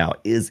seeing now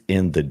is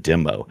in the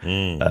demo.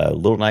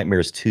 Little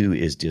Nightmares 2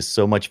 is just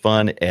so much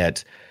fun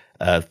at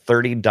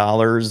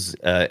 $30,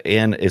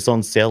 and it's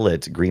on sale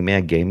at Green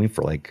Man Gaming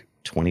for like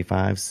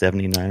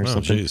 $25.79 or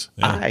something. Geez.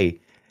 Yeah.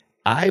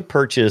 I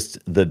purchased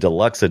the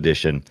deluxe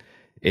edition,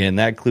 and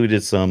that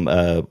included some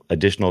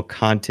additional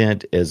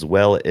content as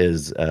well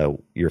as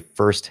your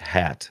first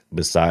hat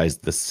besides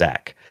the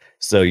sack.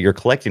 So you're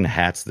collecting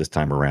hats this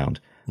time around.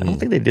 I don't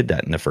think they did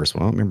that in the first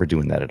one. I don't remember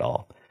doing that at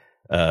all.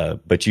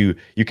 But you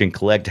can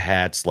collect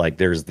hats. Like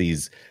there's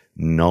these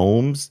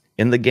gnomes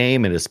in the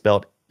game, and it's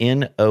spelled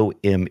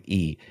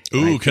N-O-M-E.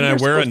 Ooh, can I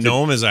wear a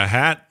gnome as a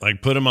hat?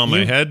 Like put him on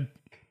my head?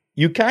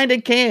 You kind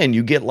of can.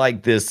 You get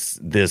like this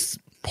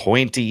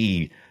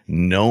pointy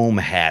gnome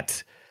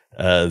hat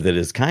that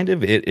is kind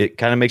of it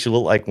kind of makes you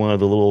look like one of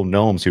the little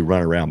gnomes who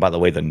run around. By the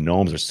way, the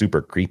gnomes are super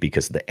creepy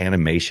because the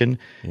animation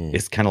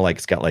is kind of like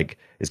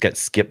it's got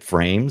skip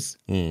frames.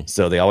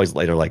 So they're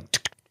like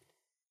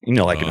in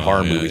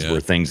horror movies where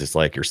things it's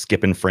like you're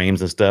skipping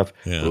frames and stuff.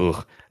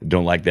 Ugh,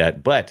 don't like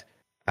that. But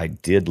I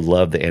did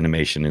love the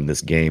animation in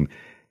this game.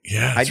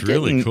 Yeah, it's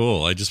really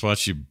cool. I just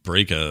watched you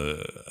break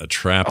a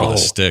trap with a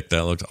stick.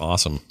 That looked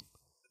awesome.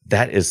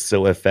 That is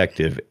so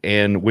effective.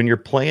 And when you're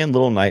playing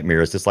Little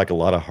Nightmares, just like a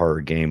lot of horror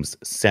games,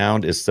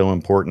 sound is so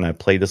important. I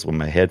play this with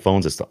my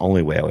headphones. It's the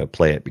only way I would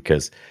play it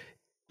because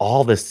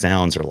all the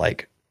sounds are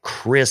like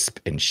crisp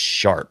and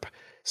sharp.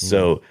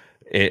 So,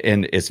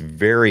 and it's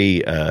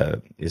very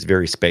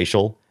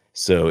spatial.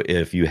 So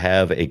if you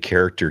have a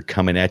character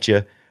coming at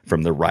you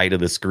from the right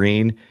of the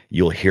screen,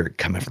 you'll hear it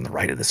coming from the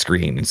right of the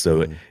screen. And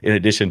so in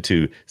addition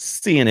to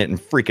seeing it and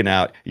freaking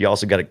out, you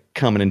also got it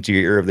coming into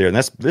your ear over there. And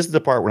this is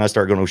the part when I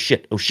start going, oh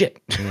shit.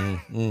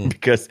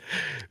 because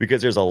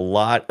there's a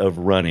lot of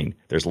running.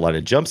 There's a lot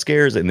of jump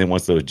scares. And then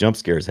once those jump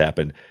scares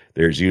happen,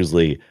 there's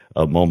usually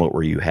a moment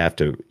where you have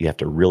to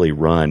really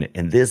run.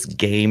 And this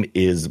game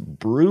is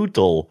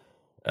brutal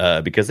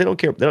because they don't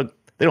care. They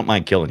don't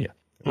mind killing you.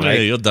 Right?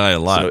 Yeah, you'll die a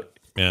lot.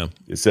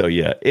 So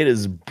it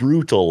is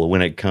brutal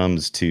when it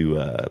comes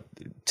to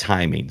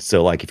timing.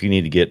 So like if you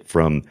need to get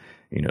from,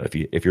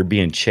 if you're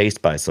being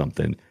chased by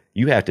something,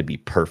 you have to be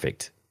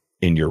perfect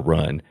in your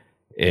run.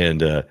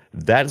 And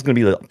that is going to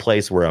be the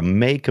place where I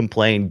may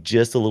complain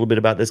just a little bit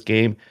about this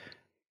game.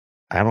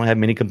 I don't have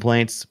many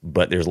complaints,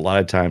 but there's a lot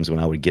of times when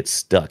I would get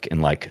stuck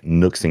in like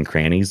nooks and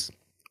crannies.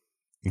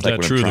 Is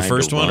that true of the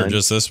first one or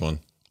just this one?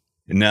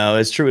 No,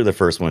 it's true of the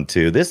first one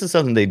too. This is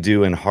something they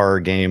do in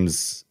horror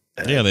games.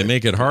 Yeah, they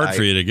make it hard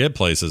for you to get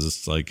places.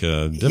 It's like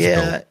difficult.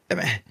 Yeah,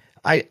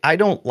 I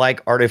don't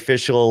like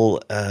artificially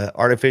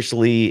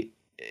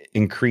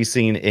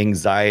increasing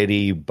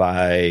anxiety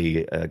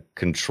by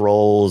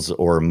controls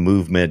or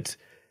movement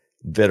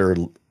that are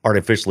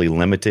artificially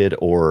limited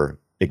or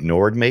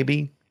ignored.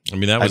 Maybe. I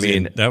mean, that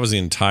was the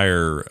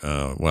entire.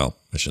 Well,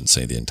 I shouldn't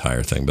say the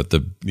entire thing, but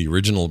the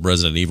original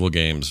Resident Evil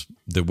games.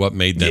 What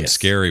made them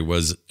scary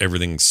was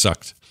everything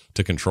sucked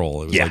to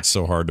control. It was like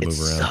so hard to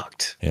move around.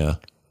 Sucked. Yeah.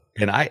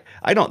 And I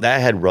had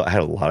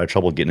a lot of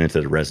trouble getting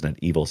into the Resident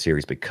Evil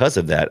series because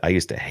of that. I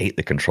used to hate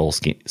the control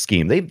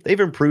scheme. They've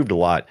improved a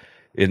lot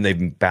and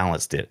they've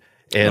balanced it,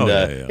 and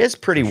it's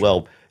pretty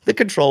well. The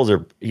controls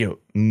are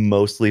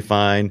mostly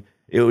fine.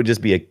 It would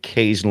just be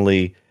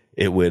occasionally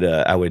I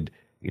would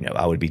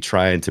be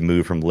trying to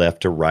move from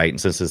left to right, and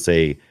since it's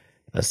a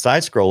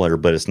side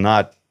scroller, but it's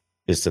not.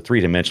 It's a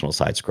 3-dimensional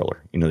side scroller.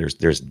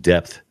 There's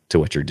depth to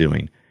what you're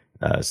doing.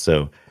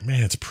 So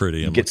man, it's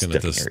pretty. I'm looking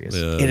at this.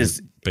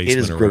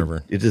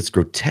 It is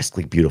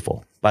grotesquely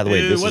beautiful. By the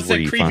way, this what's is where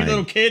that you creepy find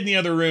little kid in the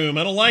other room?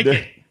 I don't like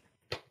it.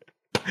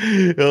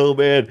 Oh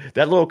man,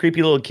 that little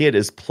creepy little kid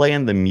is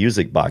playing the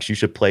music box. You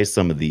should play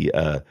some of the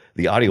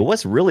audio.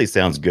 What's really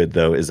sounds good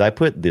though is I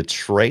put the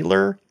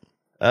trailer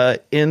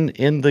in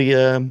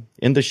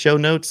the show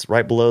notes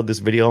right below this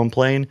video I'm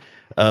playing,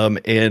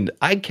 and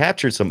I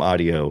captured some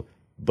audio,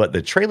 but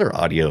the trailer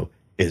audio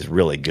is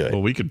really good.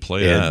 Well, we could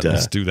play that.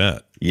 Let's do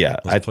that. Yeah,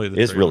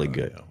 it's really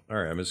good. All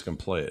right, I'm just gonna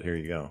play it. Here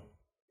you go.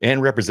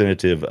 And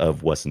representative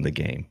of what's in the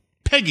game.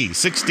 Peggy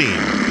 16.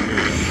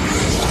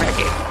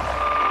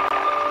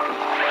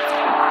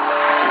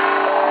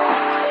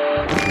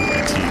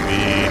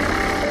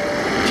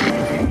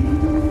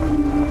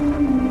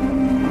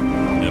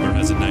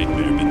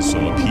 So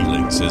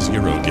appealing, says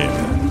Eurogamer.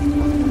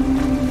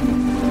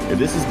 Yeah,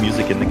 this is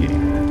music in the game.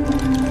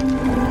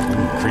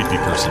 Ooh, creepy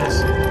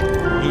persons.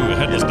 Ooh, a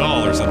headless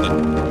doll or something.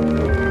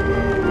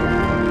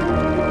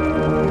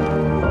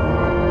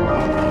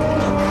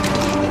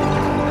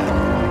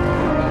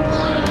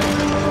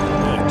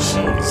 Oh,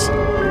 jeez.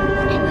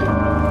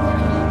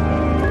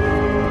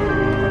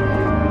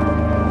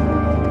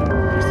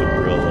 There's some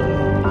real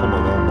Home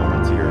Alone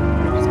moments here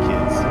for these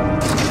kids.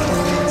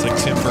 It's like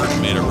Tim Burton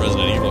made a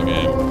Resident Evil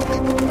game.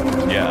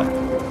 Yeah,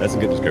 that's a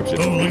good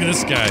description. Oh, look at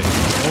this guy.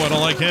 Oh, I don't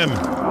like him.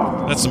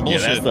 That's some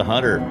bullshit. Yeah, that's the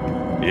hunter.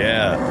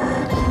 Yeah.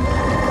 Ooh,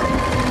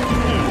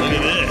 look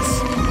at this.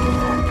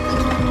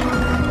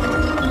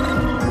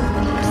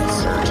 It's the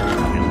surgeon. I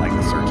didn't like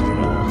the surgeon at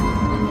all.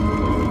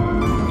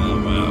 Oh,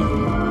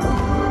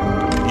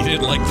 wow. You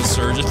didn't like the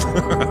surgeon?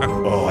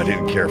 Oh, I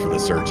didn't care for the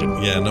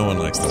surgeon. Yeah, no one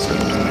likes the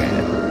surgeon.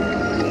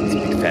 It's a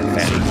big fat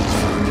fatty.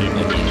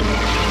 People.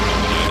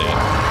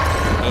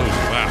 Oh,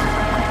 wow.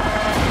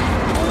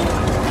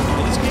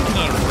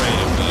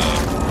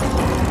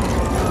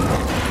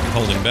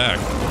 Holding back.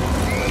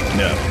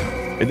 No.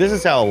 And this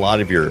is how a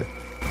lot of your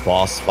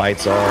boss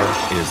fights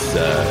are, is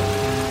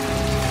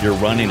you're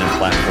running and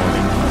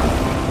platforming.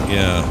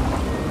 Yeah.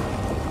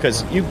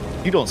 Because you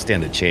don't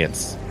stand a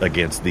chance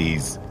against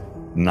these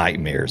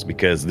nightmares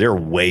because they're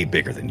way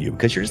bigger than you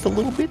because you're just a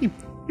little bitty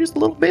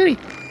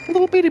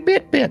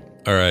bit.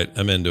 All right,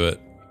 I'm into it.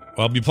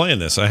 Well, I'll be playing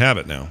this. I have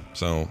it now.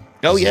 So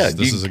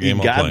this is a game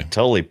I'll play.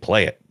 Totally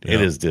play it. Yeah.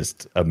 It is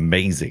just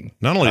amazing.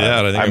 Not only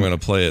that, I think I'm going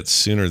to play it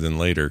sooner than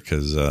later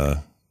because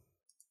I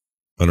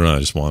don't know. I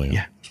just want to.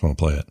 Yeah. Just want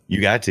to play it.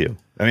 You got to.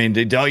 I mean,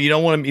 you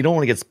don't want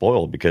to get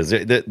spoiled because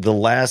the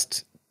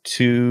last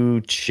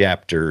 2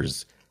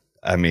 chapters.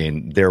 I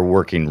mean,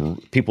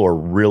 people are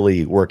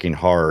really working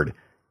hard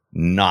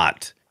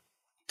not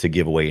to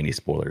give away any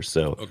spoilers.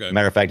 So,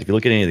 matter of fact, if you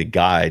look at any of the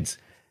guides,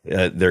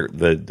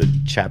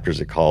 the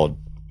chapters are called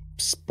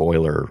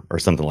spoiler or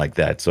something like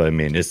that. So, I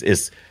mean,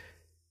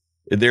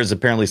 there's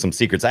apparently some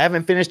secrets. I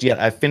haven't finished yet.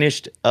 I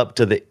finished up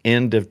to the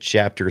end of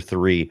chapter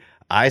 3.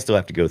 I still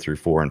have to go through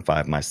 4 and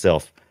 5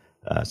 myself.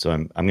 So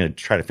I'm going to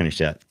try to finish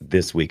that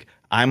this week.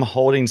 I'm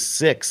holding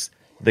 6,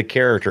 the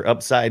character,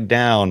 upside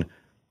down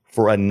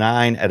for a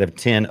 9 out of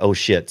 10. Oh,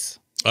 shits.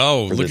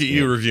 Oh, look at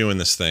you reviewing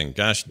this thing.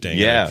 Gosh dang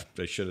it.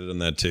 I should have done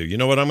that too. You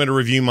know what? I'm going to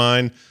review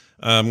mine.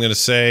 I'm going to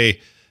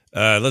say,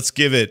 let's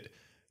give it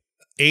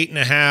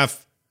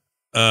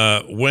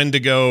 8.5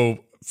 Wendigo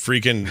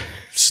freaking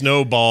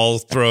snowball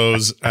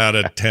throws out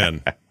of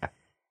 10.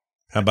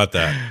 How about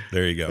that?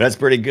 There you go. That's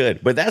pretty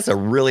good. But that's a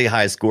really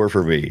high score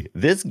for me.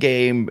 This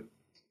game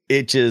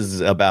itches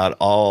about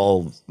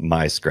all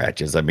my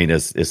scratches. I mean,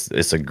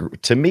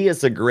 to me,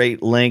 it's a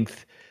great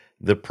length.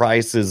 The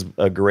price is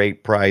a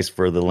great price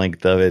for the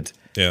length of it.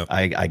 Yeah.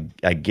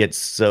 I get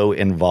so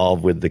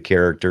involved with the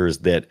characters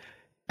that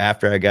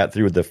after I got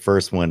through the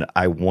first one,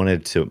 I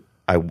wanted to.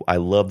 I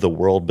love the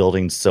world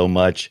building so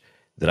much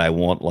that I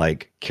want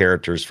like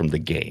characters from the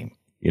game.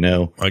 You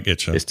know, I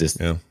get you. It's just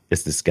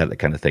got that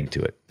kind of thing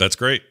to it. That's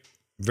great.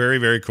 Very,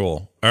 very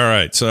cool. All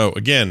right. So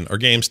again, our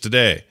games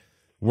today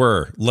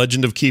were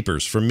Legend of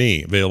Keepers for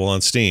me, available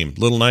on Steam.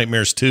 Little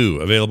Nightmares 2,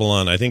 available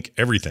on I think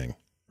everything.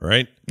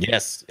 Right?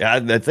 Yes, I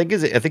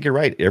think you're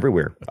right.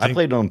 Everywhere. I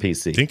played it on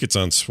PC. I think it's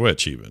on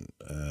Switch even.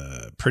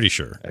 Pretty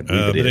sure.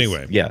 But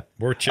anyway, yeah.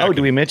 We're checking. Oh,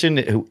 do we mention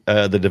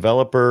the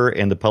developer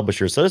and the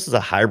publisher? So this is a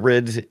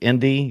hybrid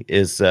indie.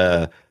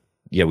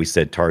 We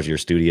said Tarsier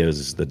Studios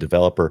is the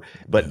developer,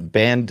 but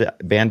Bandai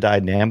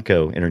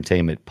Namco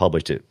Entertainment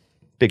published it.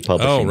 Big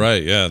publishing. Oh,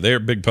 right. Yeah, they're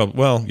big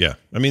Well, yeah.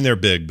 I mean, they're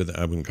big, but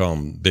I wouldn't call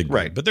them big.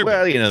 Right. But they're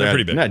they're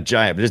pretty big. Not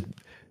giant, but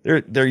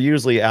they're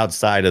usually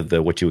outside of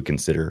what you would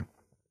consider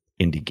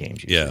indie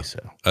games usually, yeah. So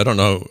I don't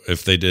know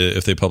if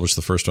they published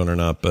the first one or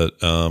not, but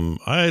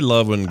I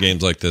love when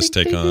games like this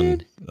take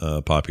on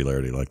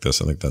popularity like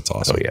this. I think that's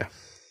awesome. Oh yeah.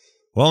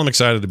 Well, I'm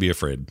excited to be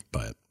afraid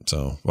by it.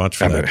 So watch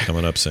for that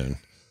coming up soon.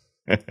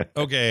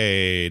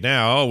 Okay,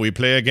 now we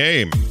play a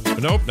game.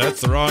 Nope,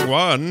 that's the wrong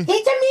one. It's a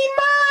me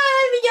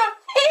Mario.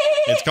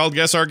 It's called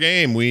Guess Our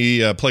Game.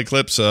 We play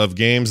clips of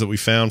games that we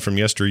found from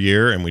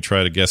yesteryear, and we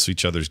try to guess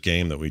each other's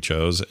game that we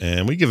chose,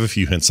 and we give a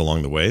few hints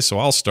along the way. So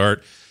I'll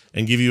start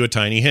and give you a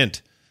tiny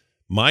hint.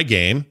 My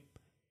game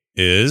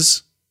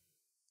is,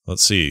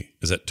 let's see,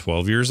 is that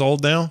 12 years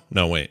old now?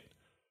 No, wait.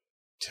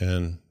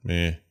 10,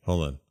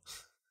 hold on.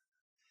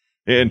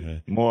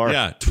 And more.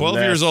 Yeah, 12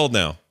 years old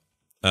now.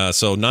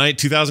 So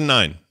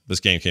 2009, this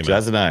game came out.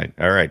 2009.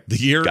 All right. The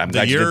year, I'm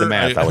glad you did the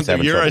math.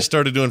 I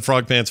started doing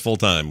Frog Pants full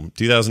time.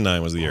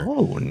 2009 was the year.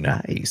 Oh,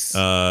 nice.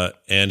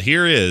 And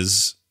here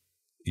is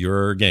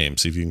your game.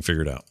 See if you can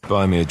figure it out.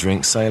 Buy me a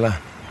drink, sailor.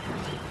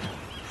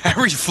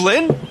 Harry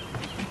Flynn?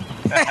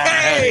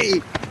 Hey!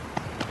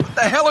 What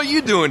the hell are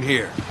you doing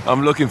here?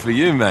 I'm looking for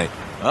you, mate.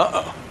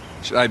 Uh-oh.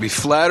 Should I be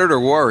flattered or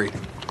worried?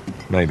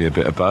 Maybe a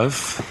bit of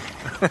both.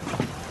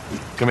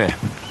 Come here.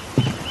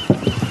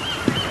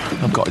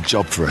 I've got a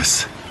job for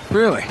us.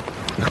 Really?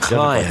 The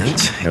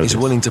client is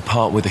willing to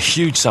part with a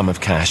huge sum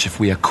of cash if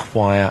we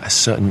acquire a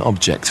certain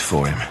object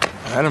for him.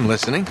 All right, I'm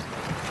listening.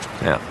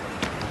 Now,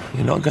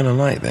 you're not going to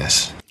like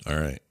this. All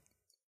right.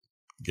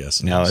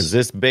 Guess. Now, is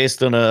this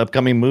based on an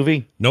upcoming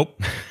movie?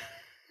 Nope.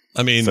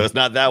 I mean, so it's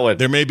not that one.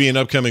 There may be an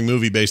upcoming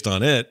movie based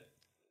on it.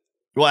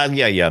 Well,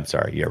 yeah. I'm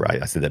sorry. You're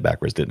right. I said that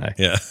backwards, didn't I?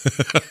 Yeah.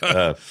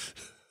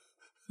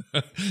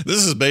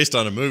 This is based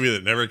on a movie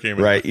that never came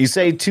out. Right. You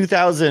say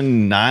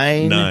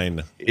 2009? 9.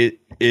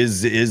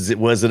 Was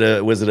it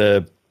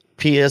a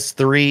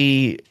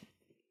PS3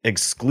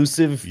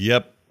 exclusive?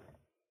 Yep.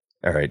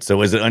 All right. So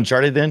was it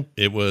Uncharted then?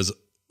 It was.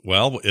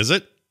 Well, is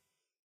it?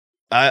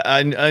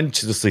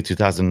 Uncharted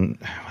 2000.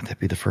 Would that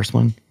be the first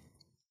one?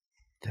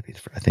 I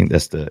think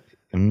that's the.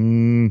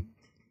 God,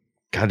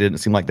 it didn't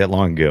seem like that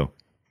long ago.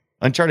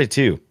 Uncharted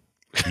 2.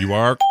 You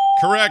are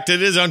correct.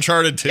 It is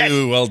Uncharted 2. Yes.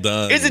 Well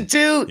done. Is it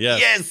 2?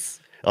 Yes.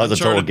 Oh, that's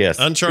a total guess.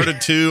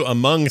 Uncharted 2,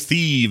 Among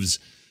Thieves.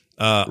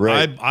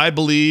 Right. I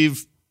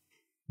believe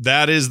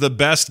that is the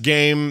best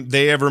game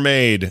they ever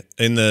made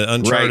in the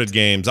Uncharted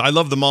games. I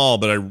love them all,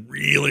 but I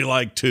really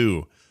like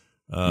 2.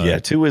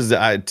 2 is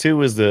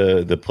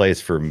the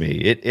place for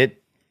me.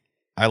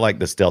 I like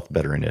the stealth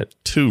better in it.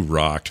 2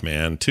 rocked,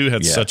 man. 2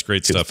 had such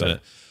great stuff in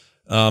it.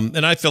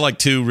 And I feel like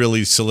 2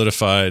 really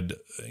solidified.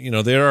 You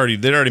know, they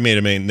already made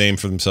a name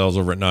for themselves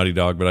over at Naughty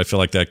Dog, but I feel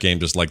like that game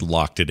just like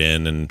locked it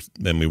in, and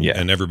then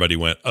and everybody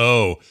went,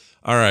 "Oh,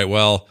 all right,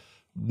 well,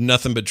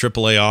 nothing but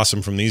AAA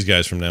awesome from these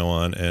guys from now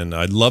on." And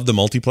I love the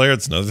multiplayer.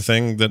 It's another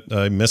thing that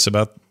I miss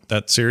about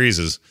that series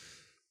is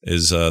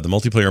the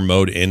multiplayer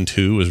mode in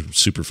 2 is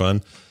super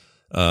fun.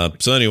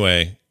 So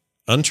anyway,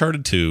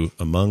 Uncharted 2,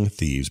 Among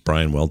Thieves.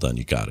 Brian, well done.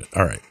 You got it.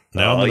 All right.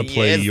 Now I'm going to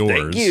play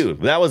yours. Thank you.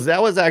 That was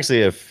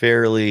actually a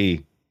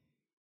fairly.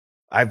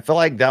 I feel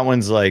like that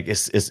one's like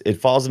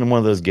it falls into one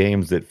of those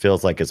games that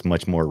feels like it's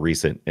much more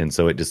recent, and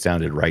so it just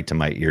sounded right to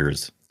my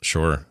ears.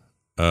 Sure.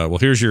 Well,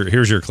 here's your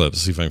clip.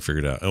 Let's see if I can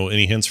figure it out. Oh,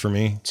 any hints for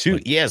me?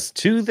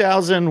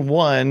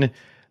 2001.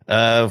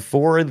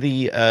 For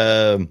the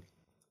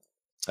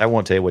I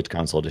won't tell you which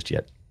console just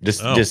yet.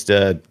 Just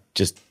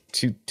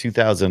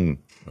 2001.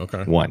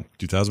 Okay.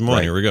 2001.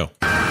 Right. Here we go.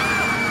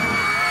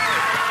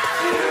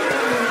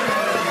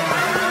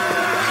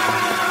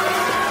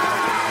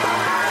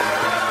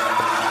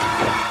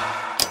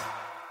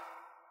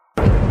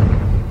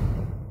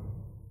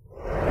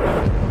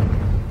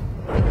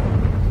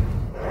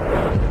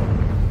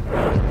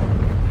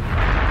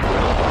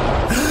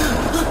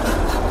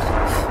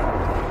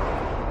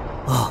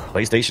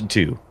 PlayStation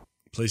 2.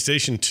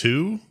 PlayStation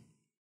 2?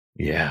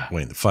 Yeah.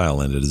 Wait, the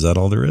file ended. Is that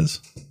all there is?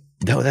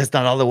 No, that's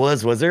not all there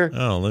was there?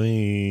 Oh, let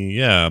me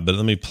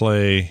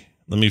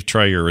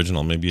try your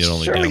original. Maybe it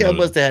only surely I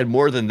must have had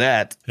more than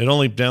that. It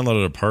only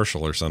downloaded a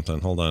partial or something.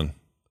 Hold on.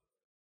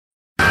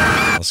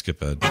 I'll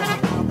skip ahead.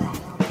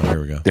 Oh,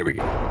 here we go. There we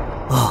go.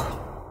 Oh.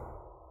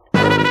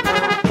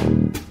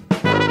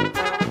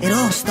 It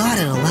all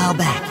started a while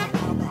back.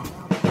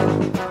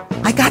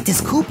 I got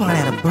this coupon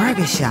at a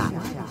burger shop.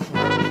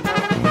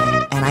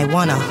 And I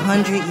won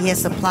 100-year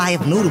supply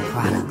of noodle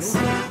products.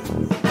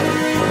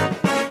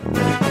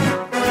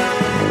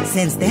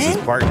 Since then, this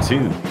is part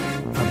 2.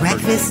 For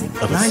breakfast,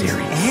 lunch,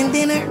 and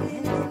dinner,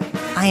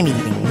 I'm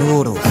eating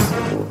noodles.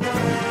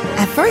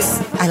 At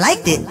first, I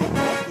liked it,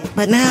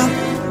 but now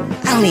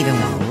I don't even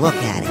want to look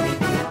at it.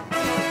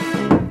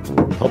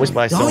 Always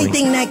by the only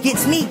thing that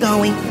gets me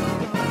going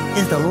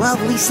is the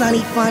lovely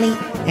Sunny Funny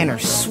and her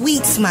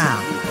sweet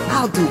smile.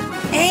 I'll do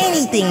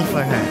anything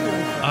for her.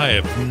 I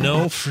have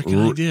no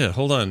freaking idea.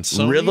 Hold on.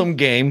 Rhythm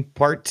Game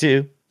Part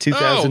 2,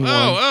 2001.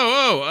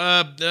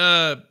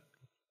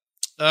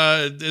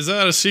 Is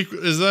that a sequel?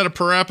 Is that a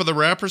Parappa the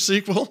Rapper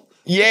sequel?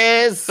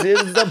 Yes,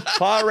 it's the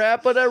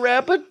Parappa the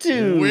Rapper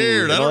 2.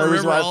 Weird. I don't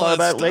remember all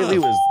that stuff. Lately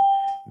was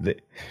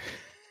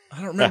I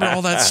don't remember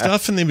all that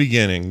stuff in the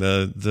beginning.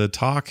 The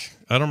talk.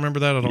 I don't remember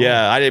that at all.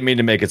 Yeah, I didn't mean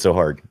to make it so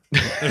hard.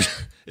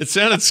 It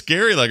sounded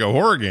scary, like a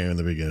horror game in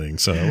the beginning,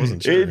 so I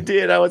wasn't sure. It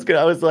did. I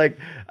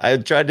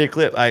tried to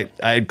clip. I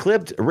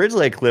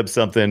originally clipped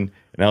something,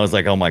 and I was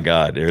like, oh my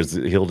god,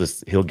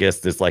 he'll guess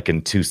this like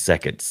in 2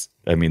 seconds.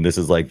 I mean, this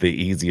is like the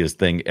easiest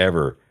thing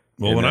ever.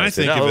 Well, when I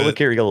think of it, look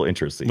here, you got a little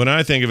interesting. When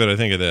I think of it, I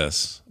think of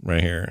this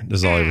right here. This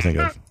is all I ever think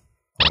of.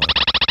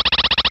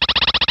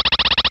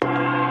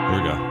 Here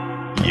we go.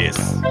 Yes.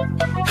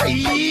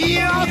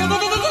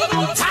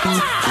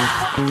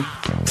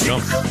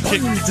 Jump,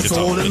 kick, it's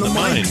all in the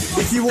mind.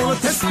 If you wanna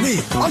test me,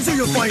 I'm sure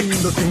you'll find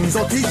the things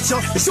I'll teach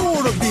ya.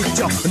 Sure to beat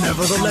ya.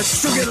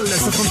 Nevertheless, you'll get a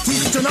lesson from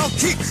teacher. Now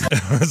kick.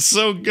 That's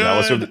so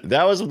good.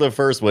 That was the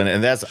first one,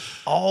 and that's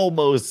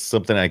almost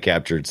something I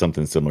captured.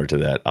 Something similar to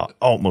that. I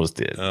almost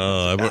did.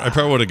 I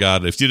probably would have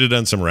got it if you'd have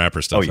done some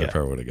rapper stuff. I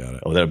probably would have got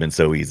it. Oh, that'd have been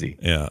so easy.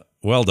 Yeah,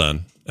 well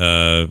done.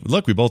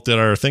 Look, we both did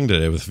our thing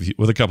today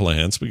with a couple of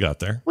hints. We got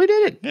there. We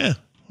did it. Yeah,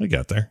 we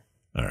got there.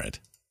 All right,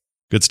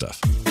 good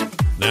stuff.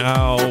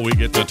 Now we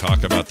get to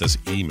talk about this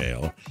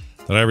email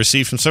that I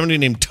received from somebody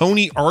named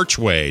Tony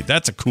Archway.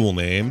 That's a cool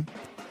name.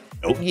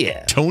 Oh,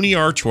 yeah. Tony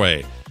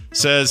Archway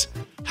says,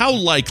 how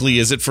likely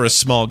is it for a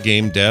small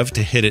game dev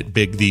to hit it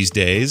big these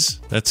days?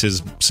 That's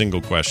his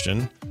single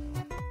question.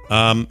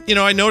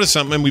 I noticed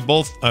something, and we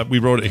both, we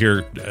wrote it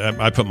here.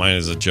 I put mine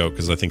as a joke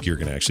because I think you're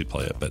going to actually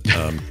play it, but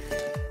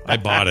I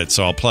bought it,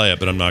 so I'll play it,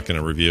 but I'm not going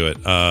to review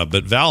it.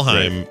 But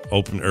Valheim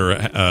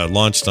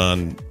launched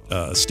on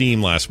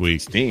Steam last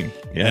week. Steam,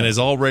 yeah. And has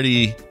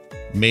already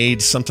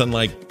made something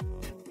like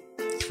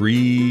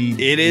 3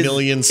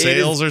 million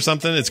sales or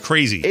something. It's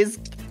crazy. It's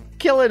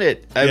killing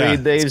it. I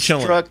mean, they've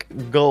struck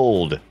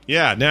gold.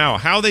 Yeah. Now,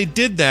 how they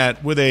did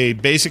that with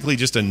basically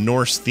just a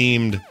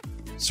Norse-themed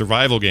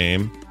survival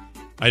game,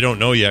 I don't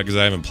know yet because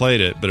I haven't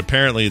played it, but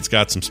apparently it's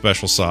got some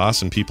special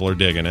sauce and people are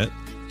digging it.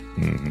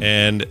 Mm-hmm.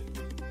 And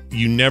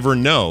you never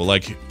know.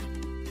 Like,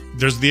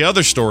 there's the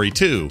other story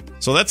too.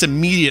 So that's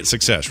immediate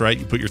success, right?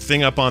 You put your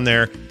thing up on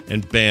there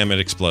and bam, it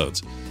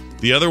explodes.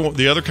 The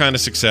other kind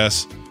of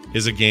success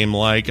is a game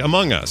like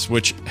Among Us,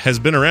 which has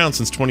been around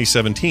since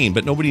 2017,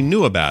 but nobody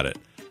knew about it.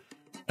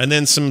 And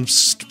then some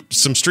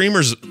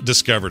streamers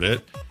discovered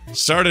it,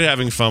 started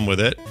having fun with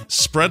it,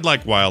 spread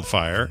like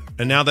wildfire,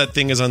 and now that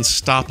thing is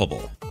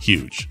unstoppable.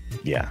 Huge.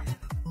 Yeah.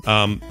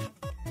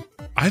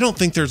 I don't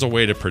think there's a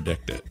way to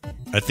predict it.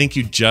 I think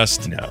you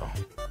just know.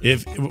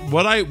 If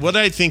what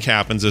I think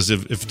happens is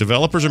if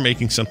developers are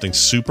making something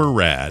super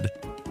rad,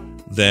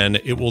 then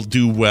it will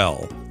do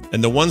well.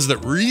 And the ones that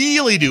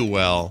really do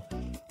well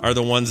are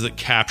the ones that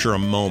capture a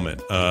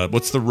moment.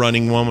 What's the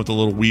running one with the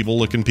little weeble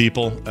looking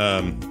people?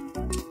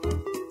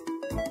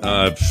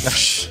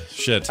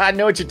 Shit. I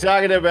know what you're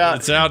talking about.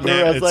 It's out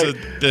now.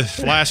 It's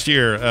last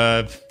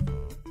year.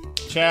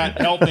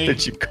 Chat, help me.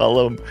 Did you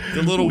call them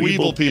the little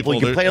weeble people? You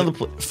can play on the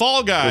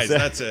Fall Guys.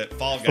 That's it.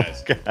 Fall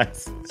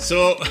Guys.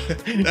 So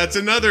that's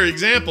another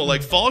example.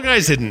 Like Fall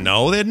Guys didn't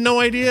know. They had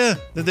no idea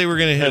that they were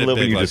going to hit it big. I love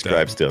when you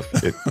describe stuff.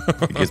 It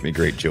gives me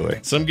great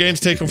joy. Some games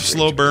take a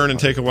slow burn and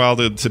take a while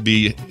to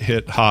be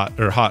hit hot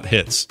or hot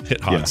hits.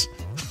 Hit hots.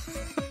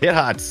 Yeah. Hit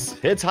hots.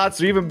 Hits hots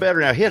are even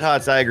better now. Hit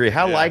hots, I agree.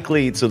 How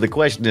likely? So the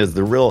question is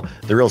the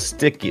real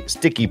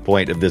sticky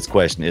point of this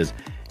question is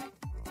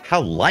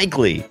how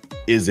likely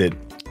is it?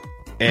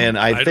 And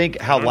I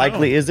think how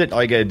likely is it?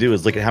 All you got to do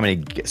is look at how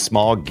many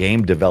small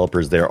game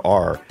developers there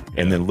are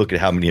and then look at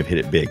how many have hit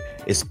it big.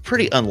 It's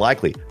pretty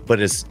unlikely,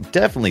 but it's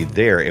definitely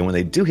there. And when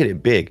they do hit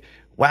it big,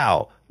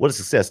 wow, what a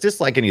success.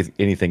 Just like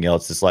anything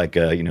else, it's like,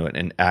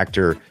 an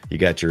actor, you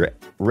got your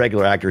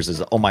regular actors.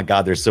 Is oh, my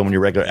God, there's so many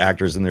regular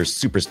actors and there's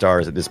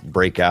superstars that just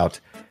break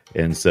out.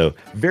 And so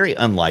very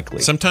unlikely.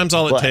 Sometimes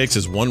all it takes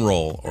is one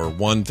role or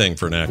one thing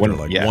for an actor,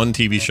 one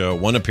TV show,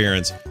 one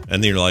appearance,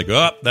 and then you're like,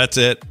 oh, that's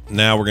it.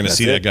 Now we're going to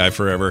see that guy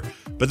forever.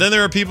 But then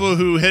there are people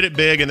who hit it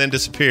big and then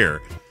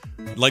disappear.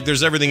 Like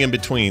there's everything in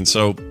between.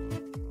 So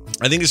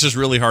I think it's just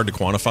really hard to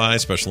quantify,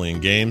 especially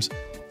in games.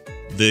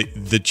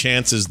 The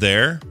chance is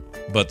there,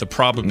 but the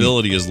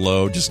probability is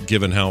low just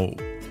given how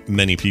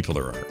many people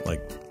there are.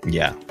 Like,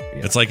 yeah.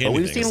 It's like anything.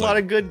 We've seen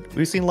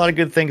a lot of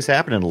good things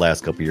happen in the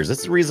last couple of years.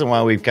 That's the reason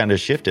why we've kind of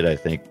shifted, I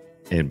think,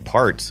 in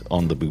part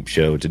on the Boop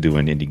Show to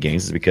doing indie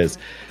games, is because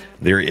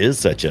there is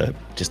such a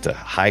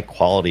high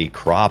quality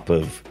crop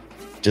of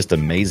just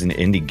amazing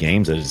indie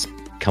games that is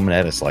coming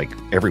at us like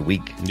every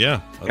week.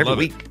 Yeah, I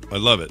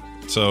love it.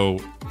 So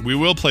we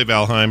will play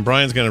Valheim.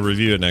 Brian's going to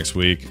review it next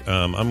week.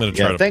 I'm going to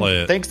try to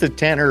play it. Thanks to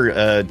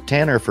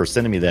Tanner for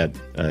sending me that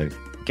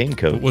game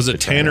code. Was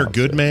it Tanner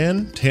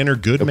Goodman? Tanner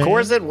Goodman? Of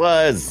course it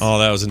was. Oh,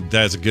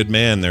 that's a good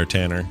man there,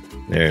 Tanner.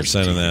 There's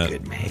sending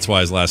that. That's why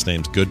his last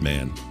name's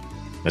Goodman.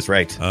 That's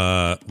right.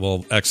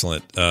 Well,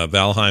 excellent.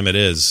 Valheim it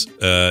is.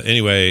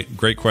 Anyway,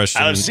 great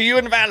question. I'll see you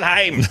in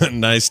Valheim.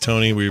 Nice,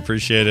 Tony. We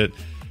appreciate it.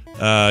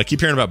 I keep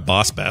hearing about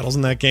boss battles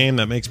in that game.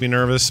 That makes me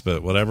nervous,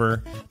 but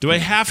whatever. Do I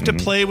have to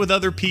play with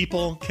other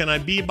people? Can I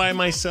be by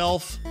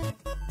myself?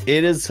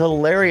 It is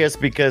hilarious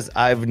because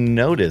I've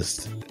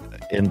noticed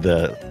in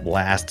the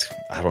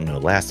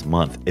last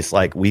month, it's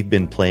like we've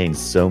been playing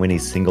so many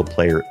single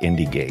player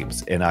indie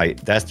games. And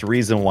that's the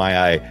reason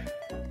why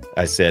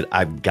I said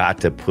I've got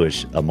to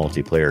push a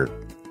multiplayer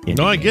indie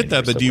No, I get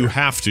that, but do you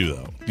have to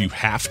though? Do you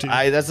have to?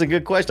 That's a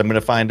good question. I'm going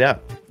to find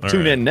out.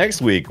 Tune in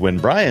next week when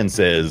Brian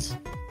says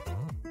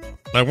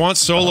I want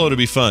solo to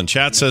be fun.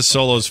 Chat says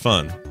solo's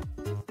fun.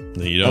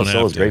 You don't have to.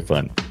 Solo's great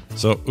fun.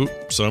 So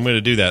I'm going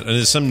to do that. And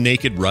is some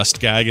naked Rust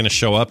guy going to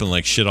show up and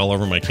like shit all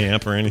over my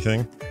camp or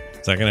anything?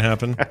 Is that going to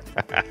happen?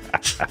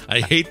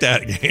 I hate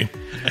that game.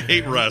 I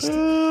hate Rust.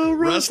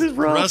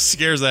 Rust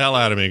scares the hell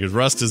out of me because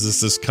Rust is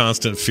this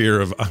constant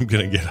fear of I'm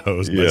going to get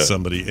hosed by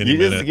somebody any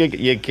minute.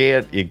 You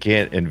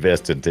can't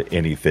invest into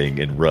anything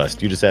in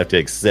Rust. You just have to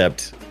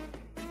accept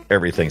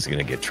everything's going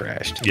to get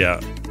trashed. Yeah.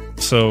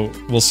 So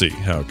we'll see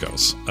how it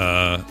goes.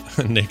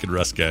 Naked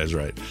Rust guy is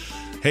right.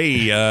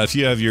 Hey, if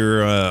you have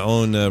your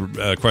own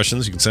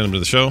questions, you can send them to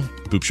the show,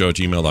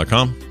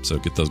 boopshow@gmail.com. So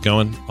get those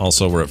going.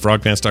 Also, we're at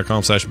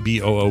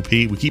frogpants.com/BOOP.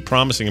 We keep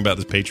promising about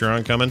this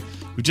Patreon coming.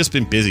 We've just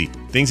been busy.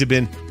 Things have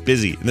been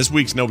busy. And this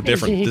week's no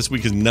different. This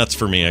week is nuts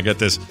for me. I got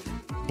this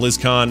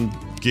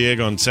BlizzCon gig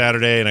on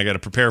Saturday, and I got to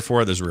prepare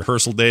for it. There's a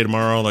rehearsal day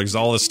tomorrow. Like, there's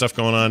all this stuff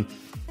going on.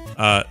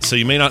 So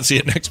you may not see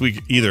it next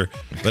week either.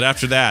 But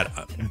after that,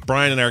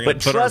 Brian and I are going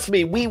to put trust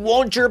me, we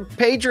want your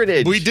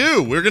patronage. We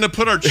do. We're going to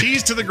put our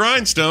cheese to the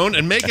grindstone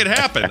and make it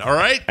happen. All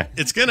right?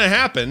 It's going to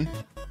happen.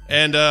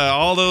 And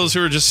all those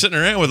who are just sitting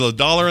around with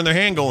 $1 in their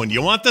hand going,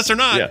 you want this or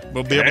not?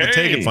 We'll be able to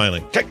take it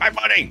finally. Take my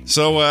money.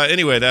 So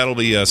anyway, that'll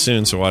be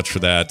soon, so watch for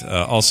that.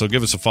 Also,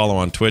 give us a follow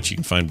on Twitch. You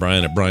can find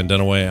Brian at Brian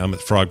Dunaway. I'm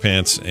at Frog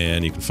Pants,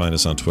 and you can find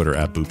us on Twitter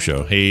at Boop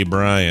Show. Hey,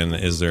 Brian,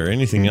 is there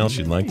anything else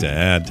you'd like to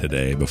add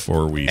today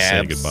before we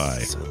say goodbye?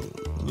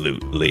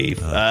 Absolutely.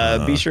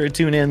 Be sure to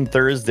tune in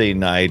Thursday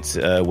night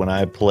when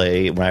I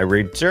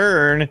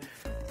return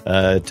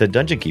to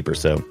Dungeon Keeper.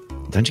 So,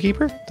 Dungeon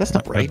Keeper? That's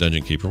not right.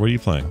 Dungeon Keeper. What are you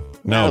playing?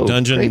 No,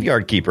 Dungeon.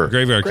 Graveyard Keeper.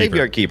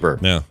 Graveyard Keeper.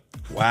 Yeah.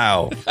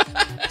 Wow.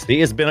 See,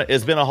 it's been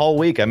a whole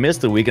week. I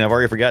missed the week, and I've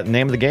already forgotten the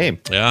name of the game.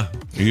 Yeah.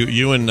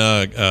 You and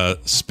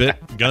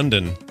Spit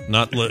Gundan,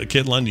 not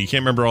Kid London. You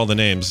can't remember all the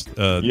names.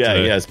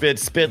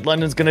 Spit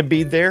London's going to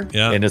be there.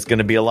 Yeah. And it's going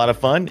to be a lot of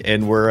fun,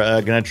 and we're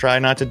going to try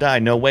not to die.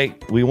 No,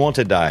 wait. We want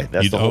to die.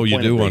 That's the whole point.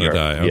 You do want to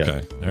die.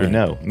 Okay. Yeah. All right.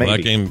 No,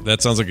 maybe. Well,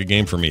 that sounds like a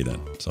game for me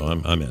then. So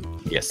I'm in.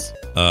 Yes.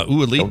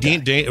 Elite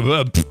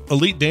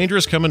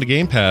Dangerous coming to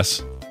Game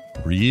Pass.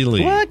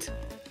 Really? What?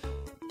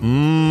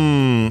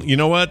 You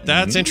know what?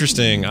 That's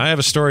interesting. I have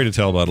a story to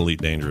tell about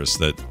Elite Dangerous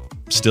that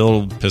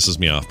still pisses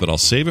me off, but I'll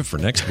save it for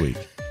next week.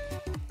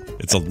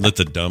 It's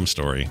a dumb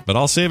story, but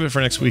I'll save it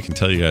for next week and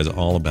tell you guys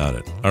all about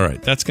it. All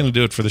right, that's going to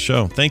do it for the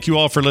show. Thank you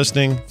all for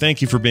listening.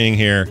 Thank you for being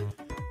here,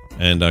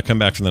 and come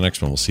back for the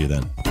next one. We'll see you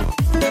then.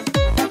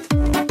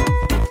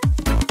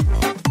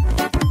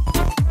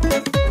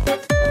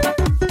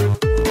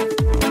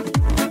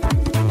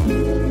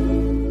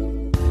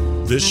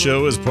 This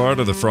show is part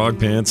of the Frog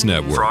Pants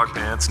Network. Frog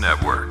Pants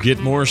Network. Get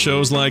more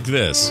shows like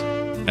this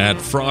at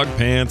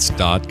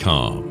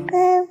frogpants.com.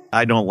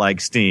 I don't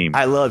like Steam.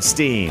 I love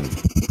Steam.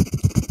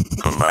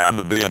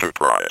 Command the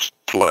Enterprise.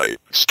 Play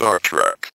Star Trek.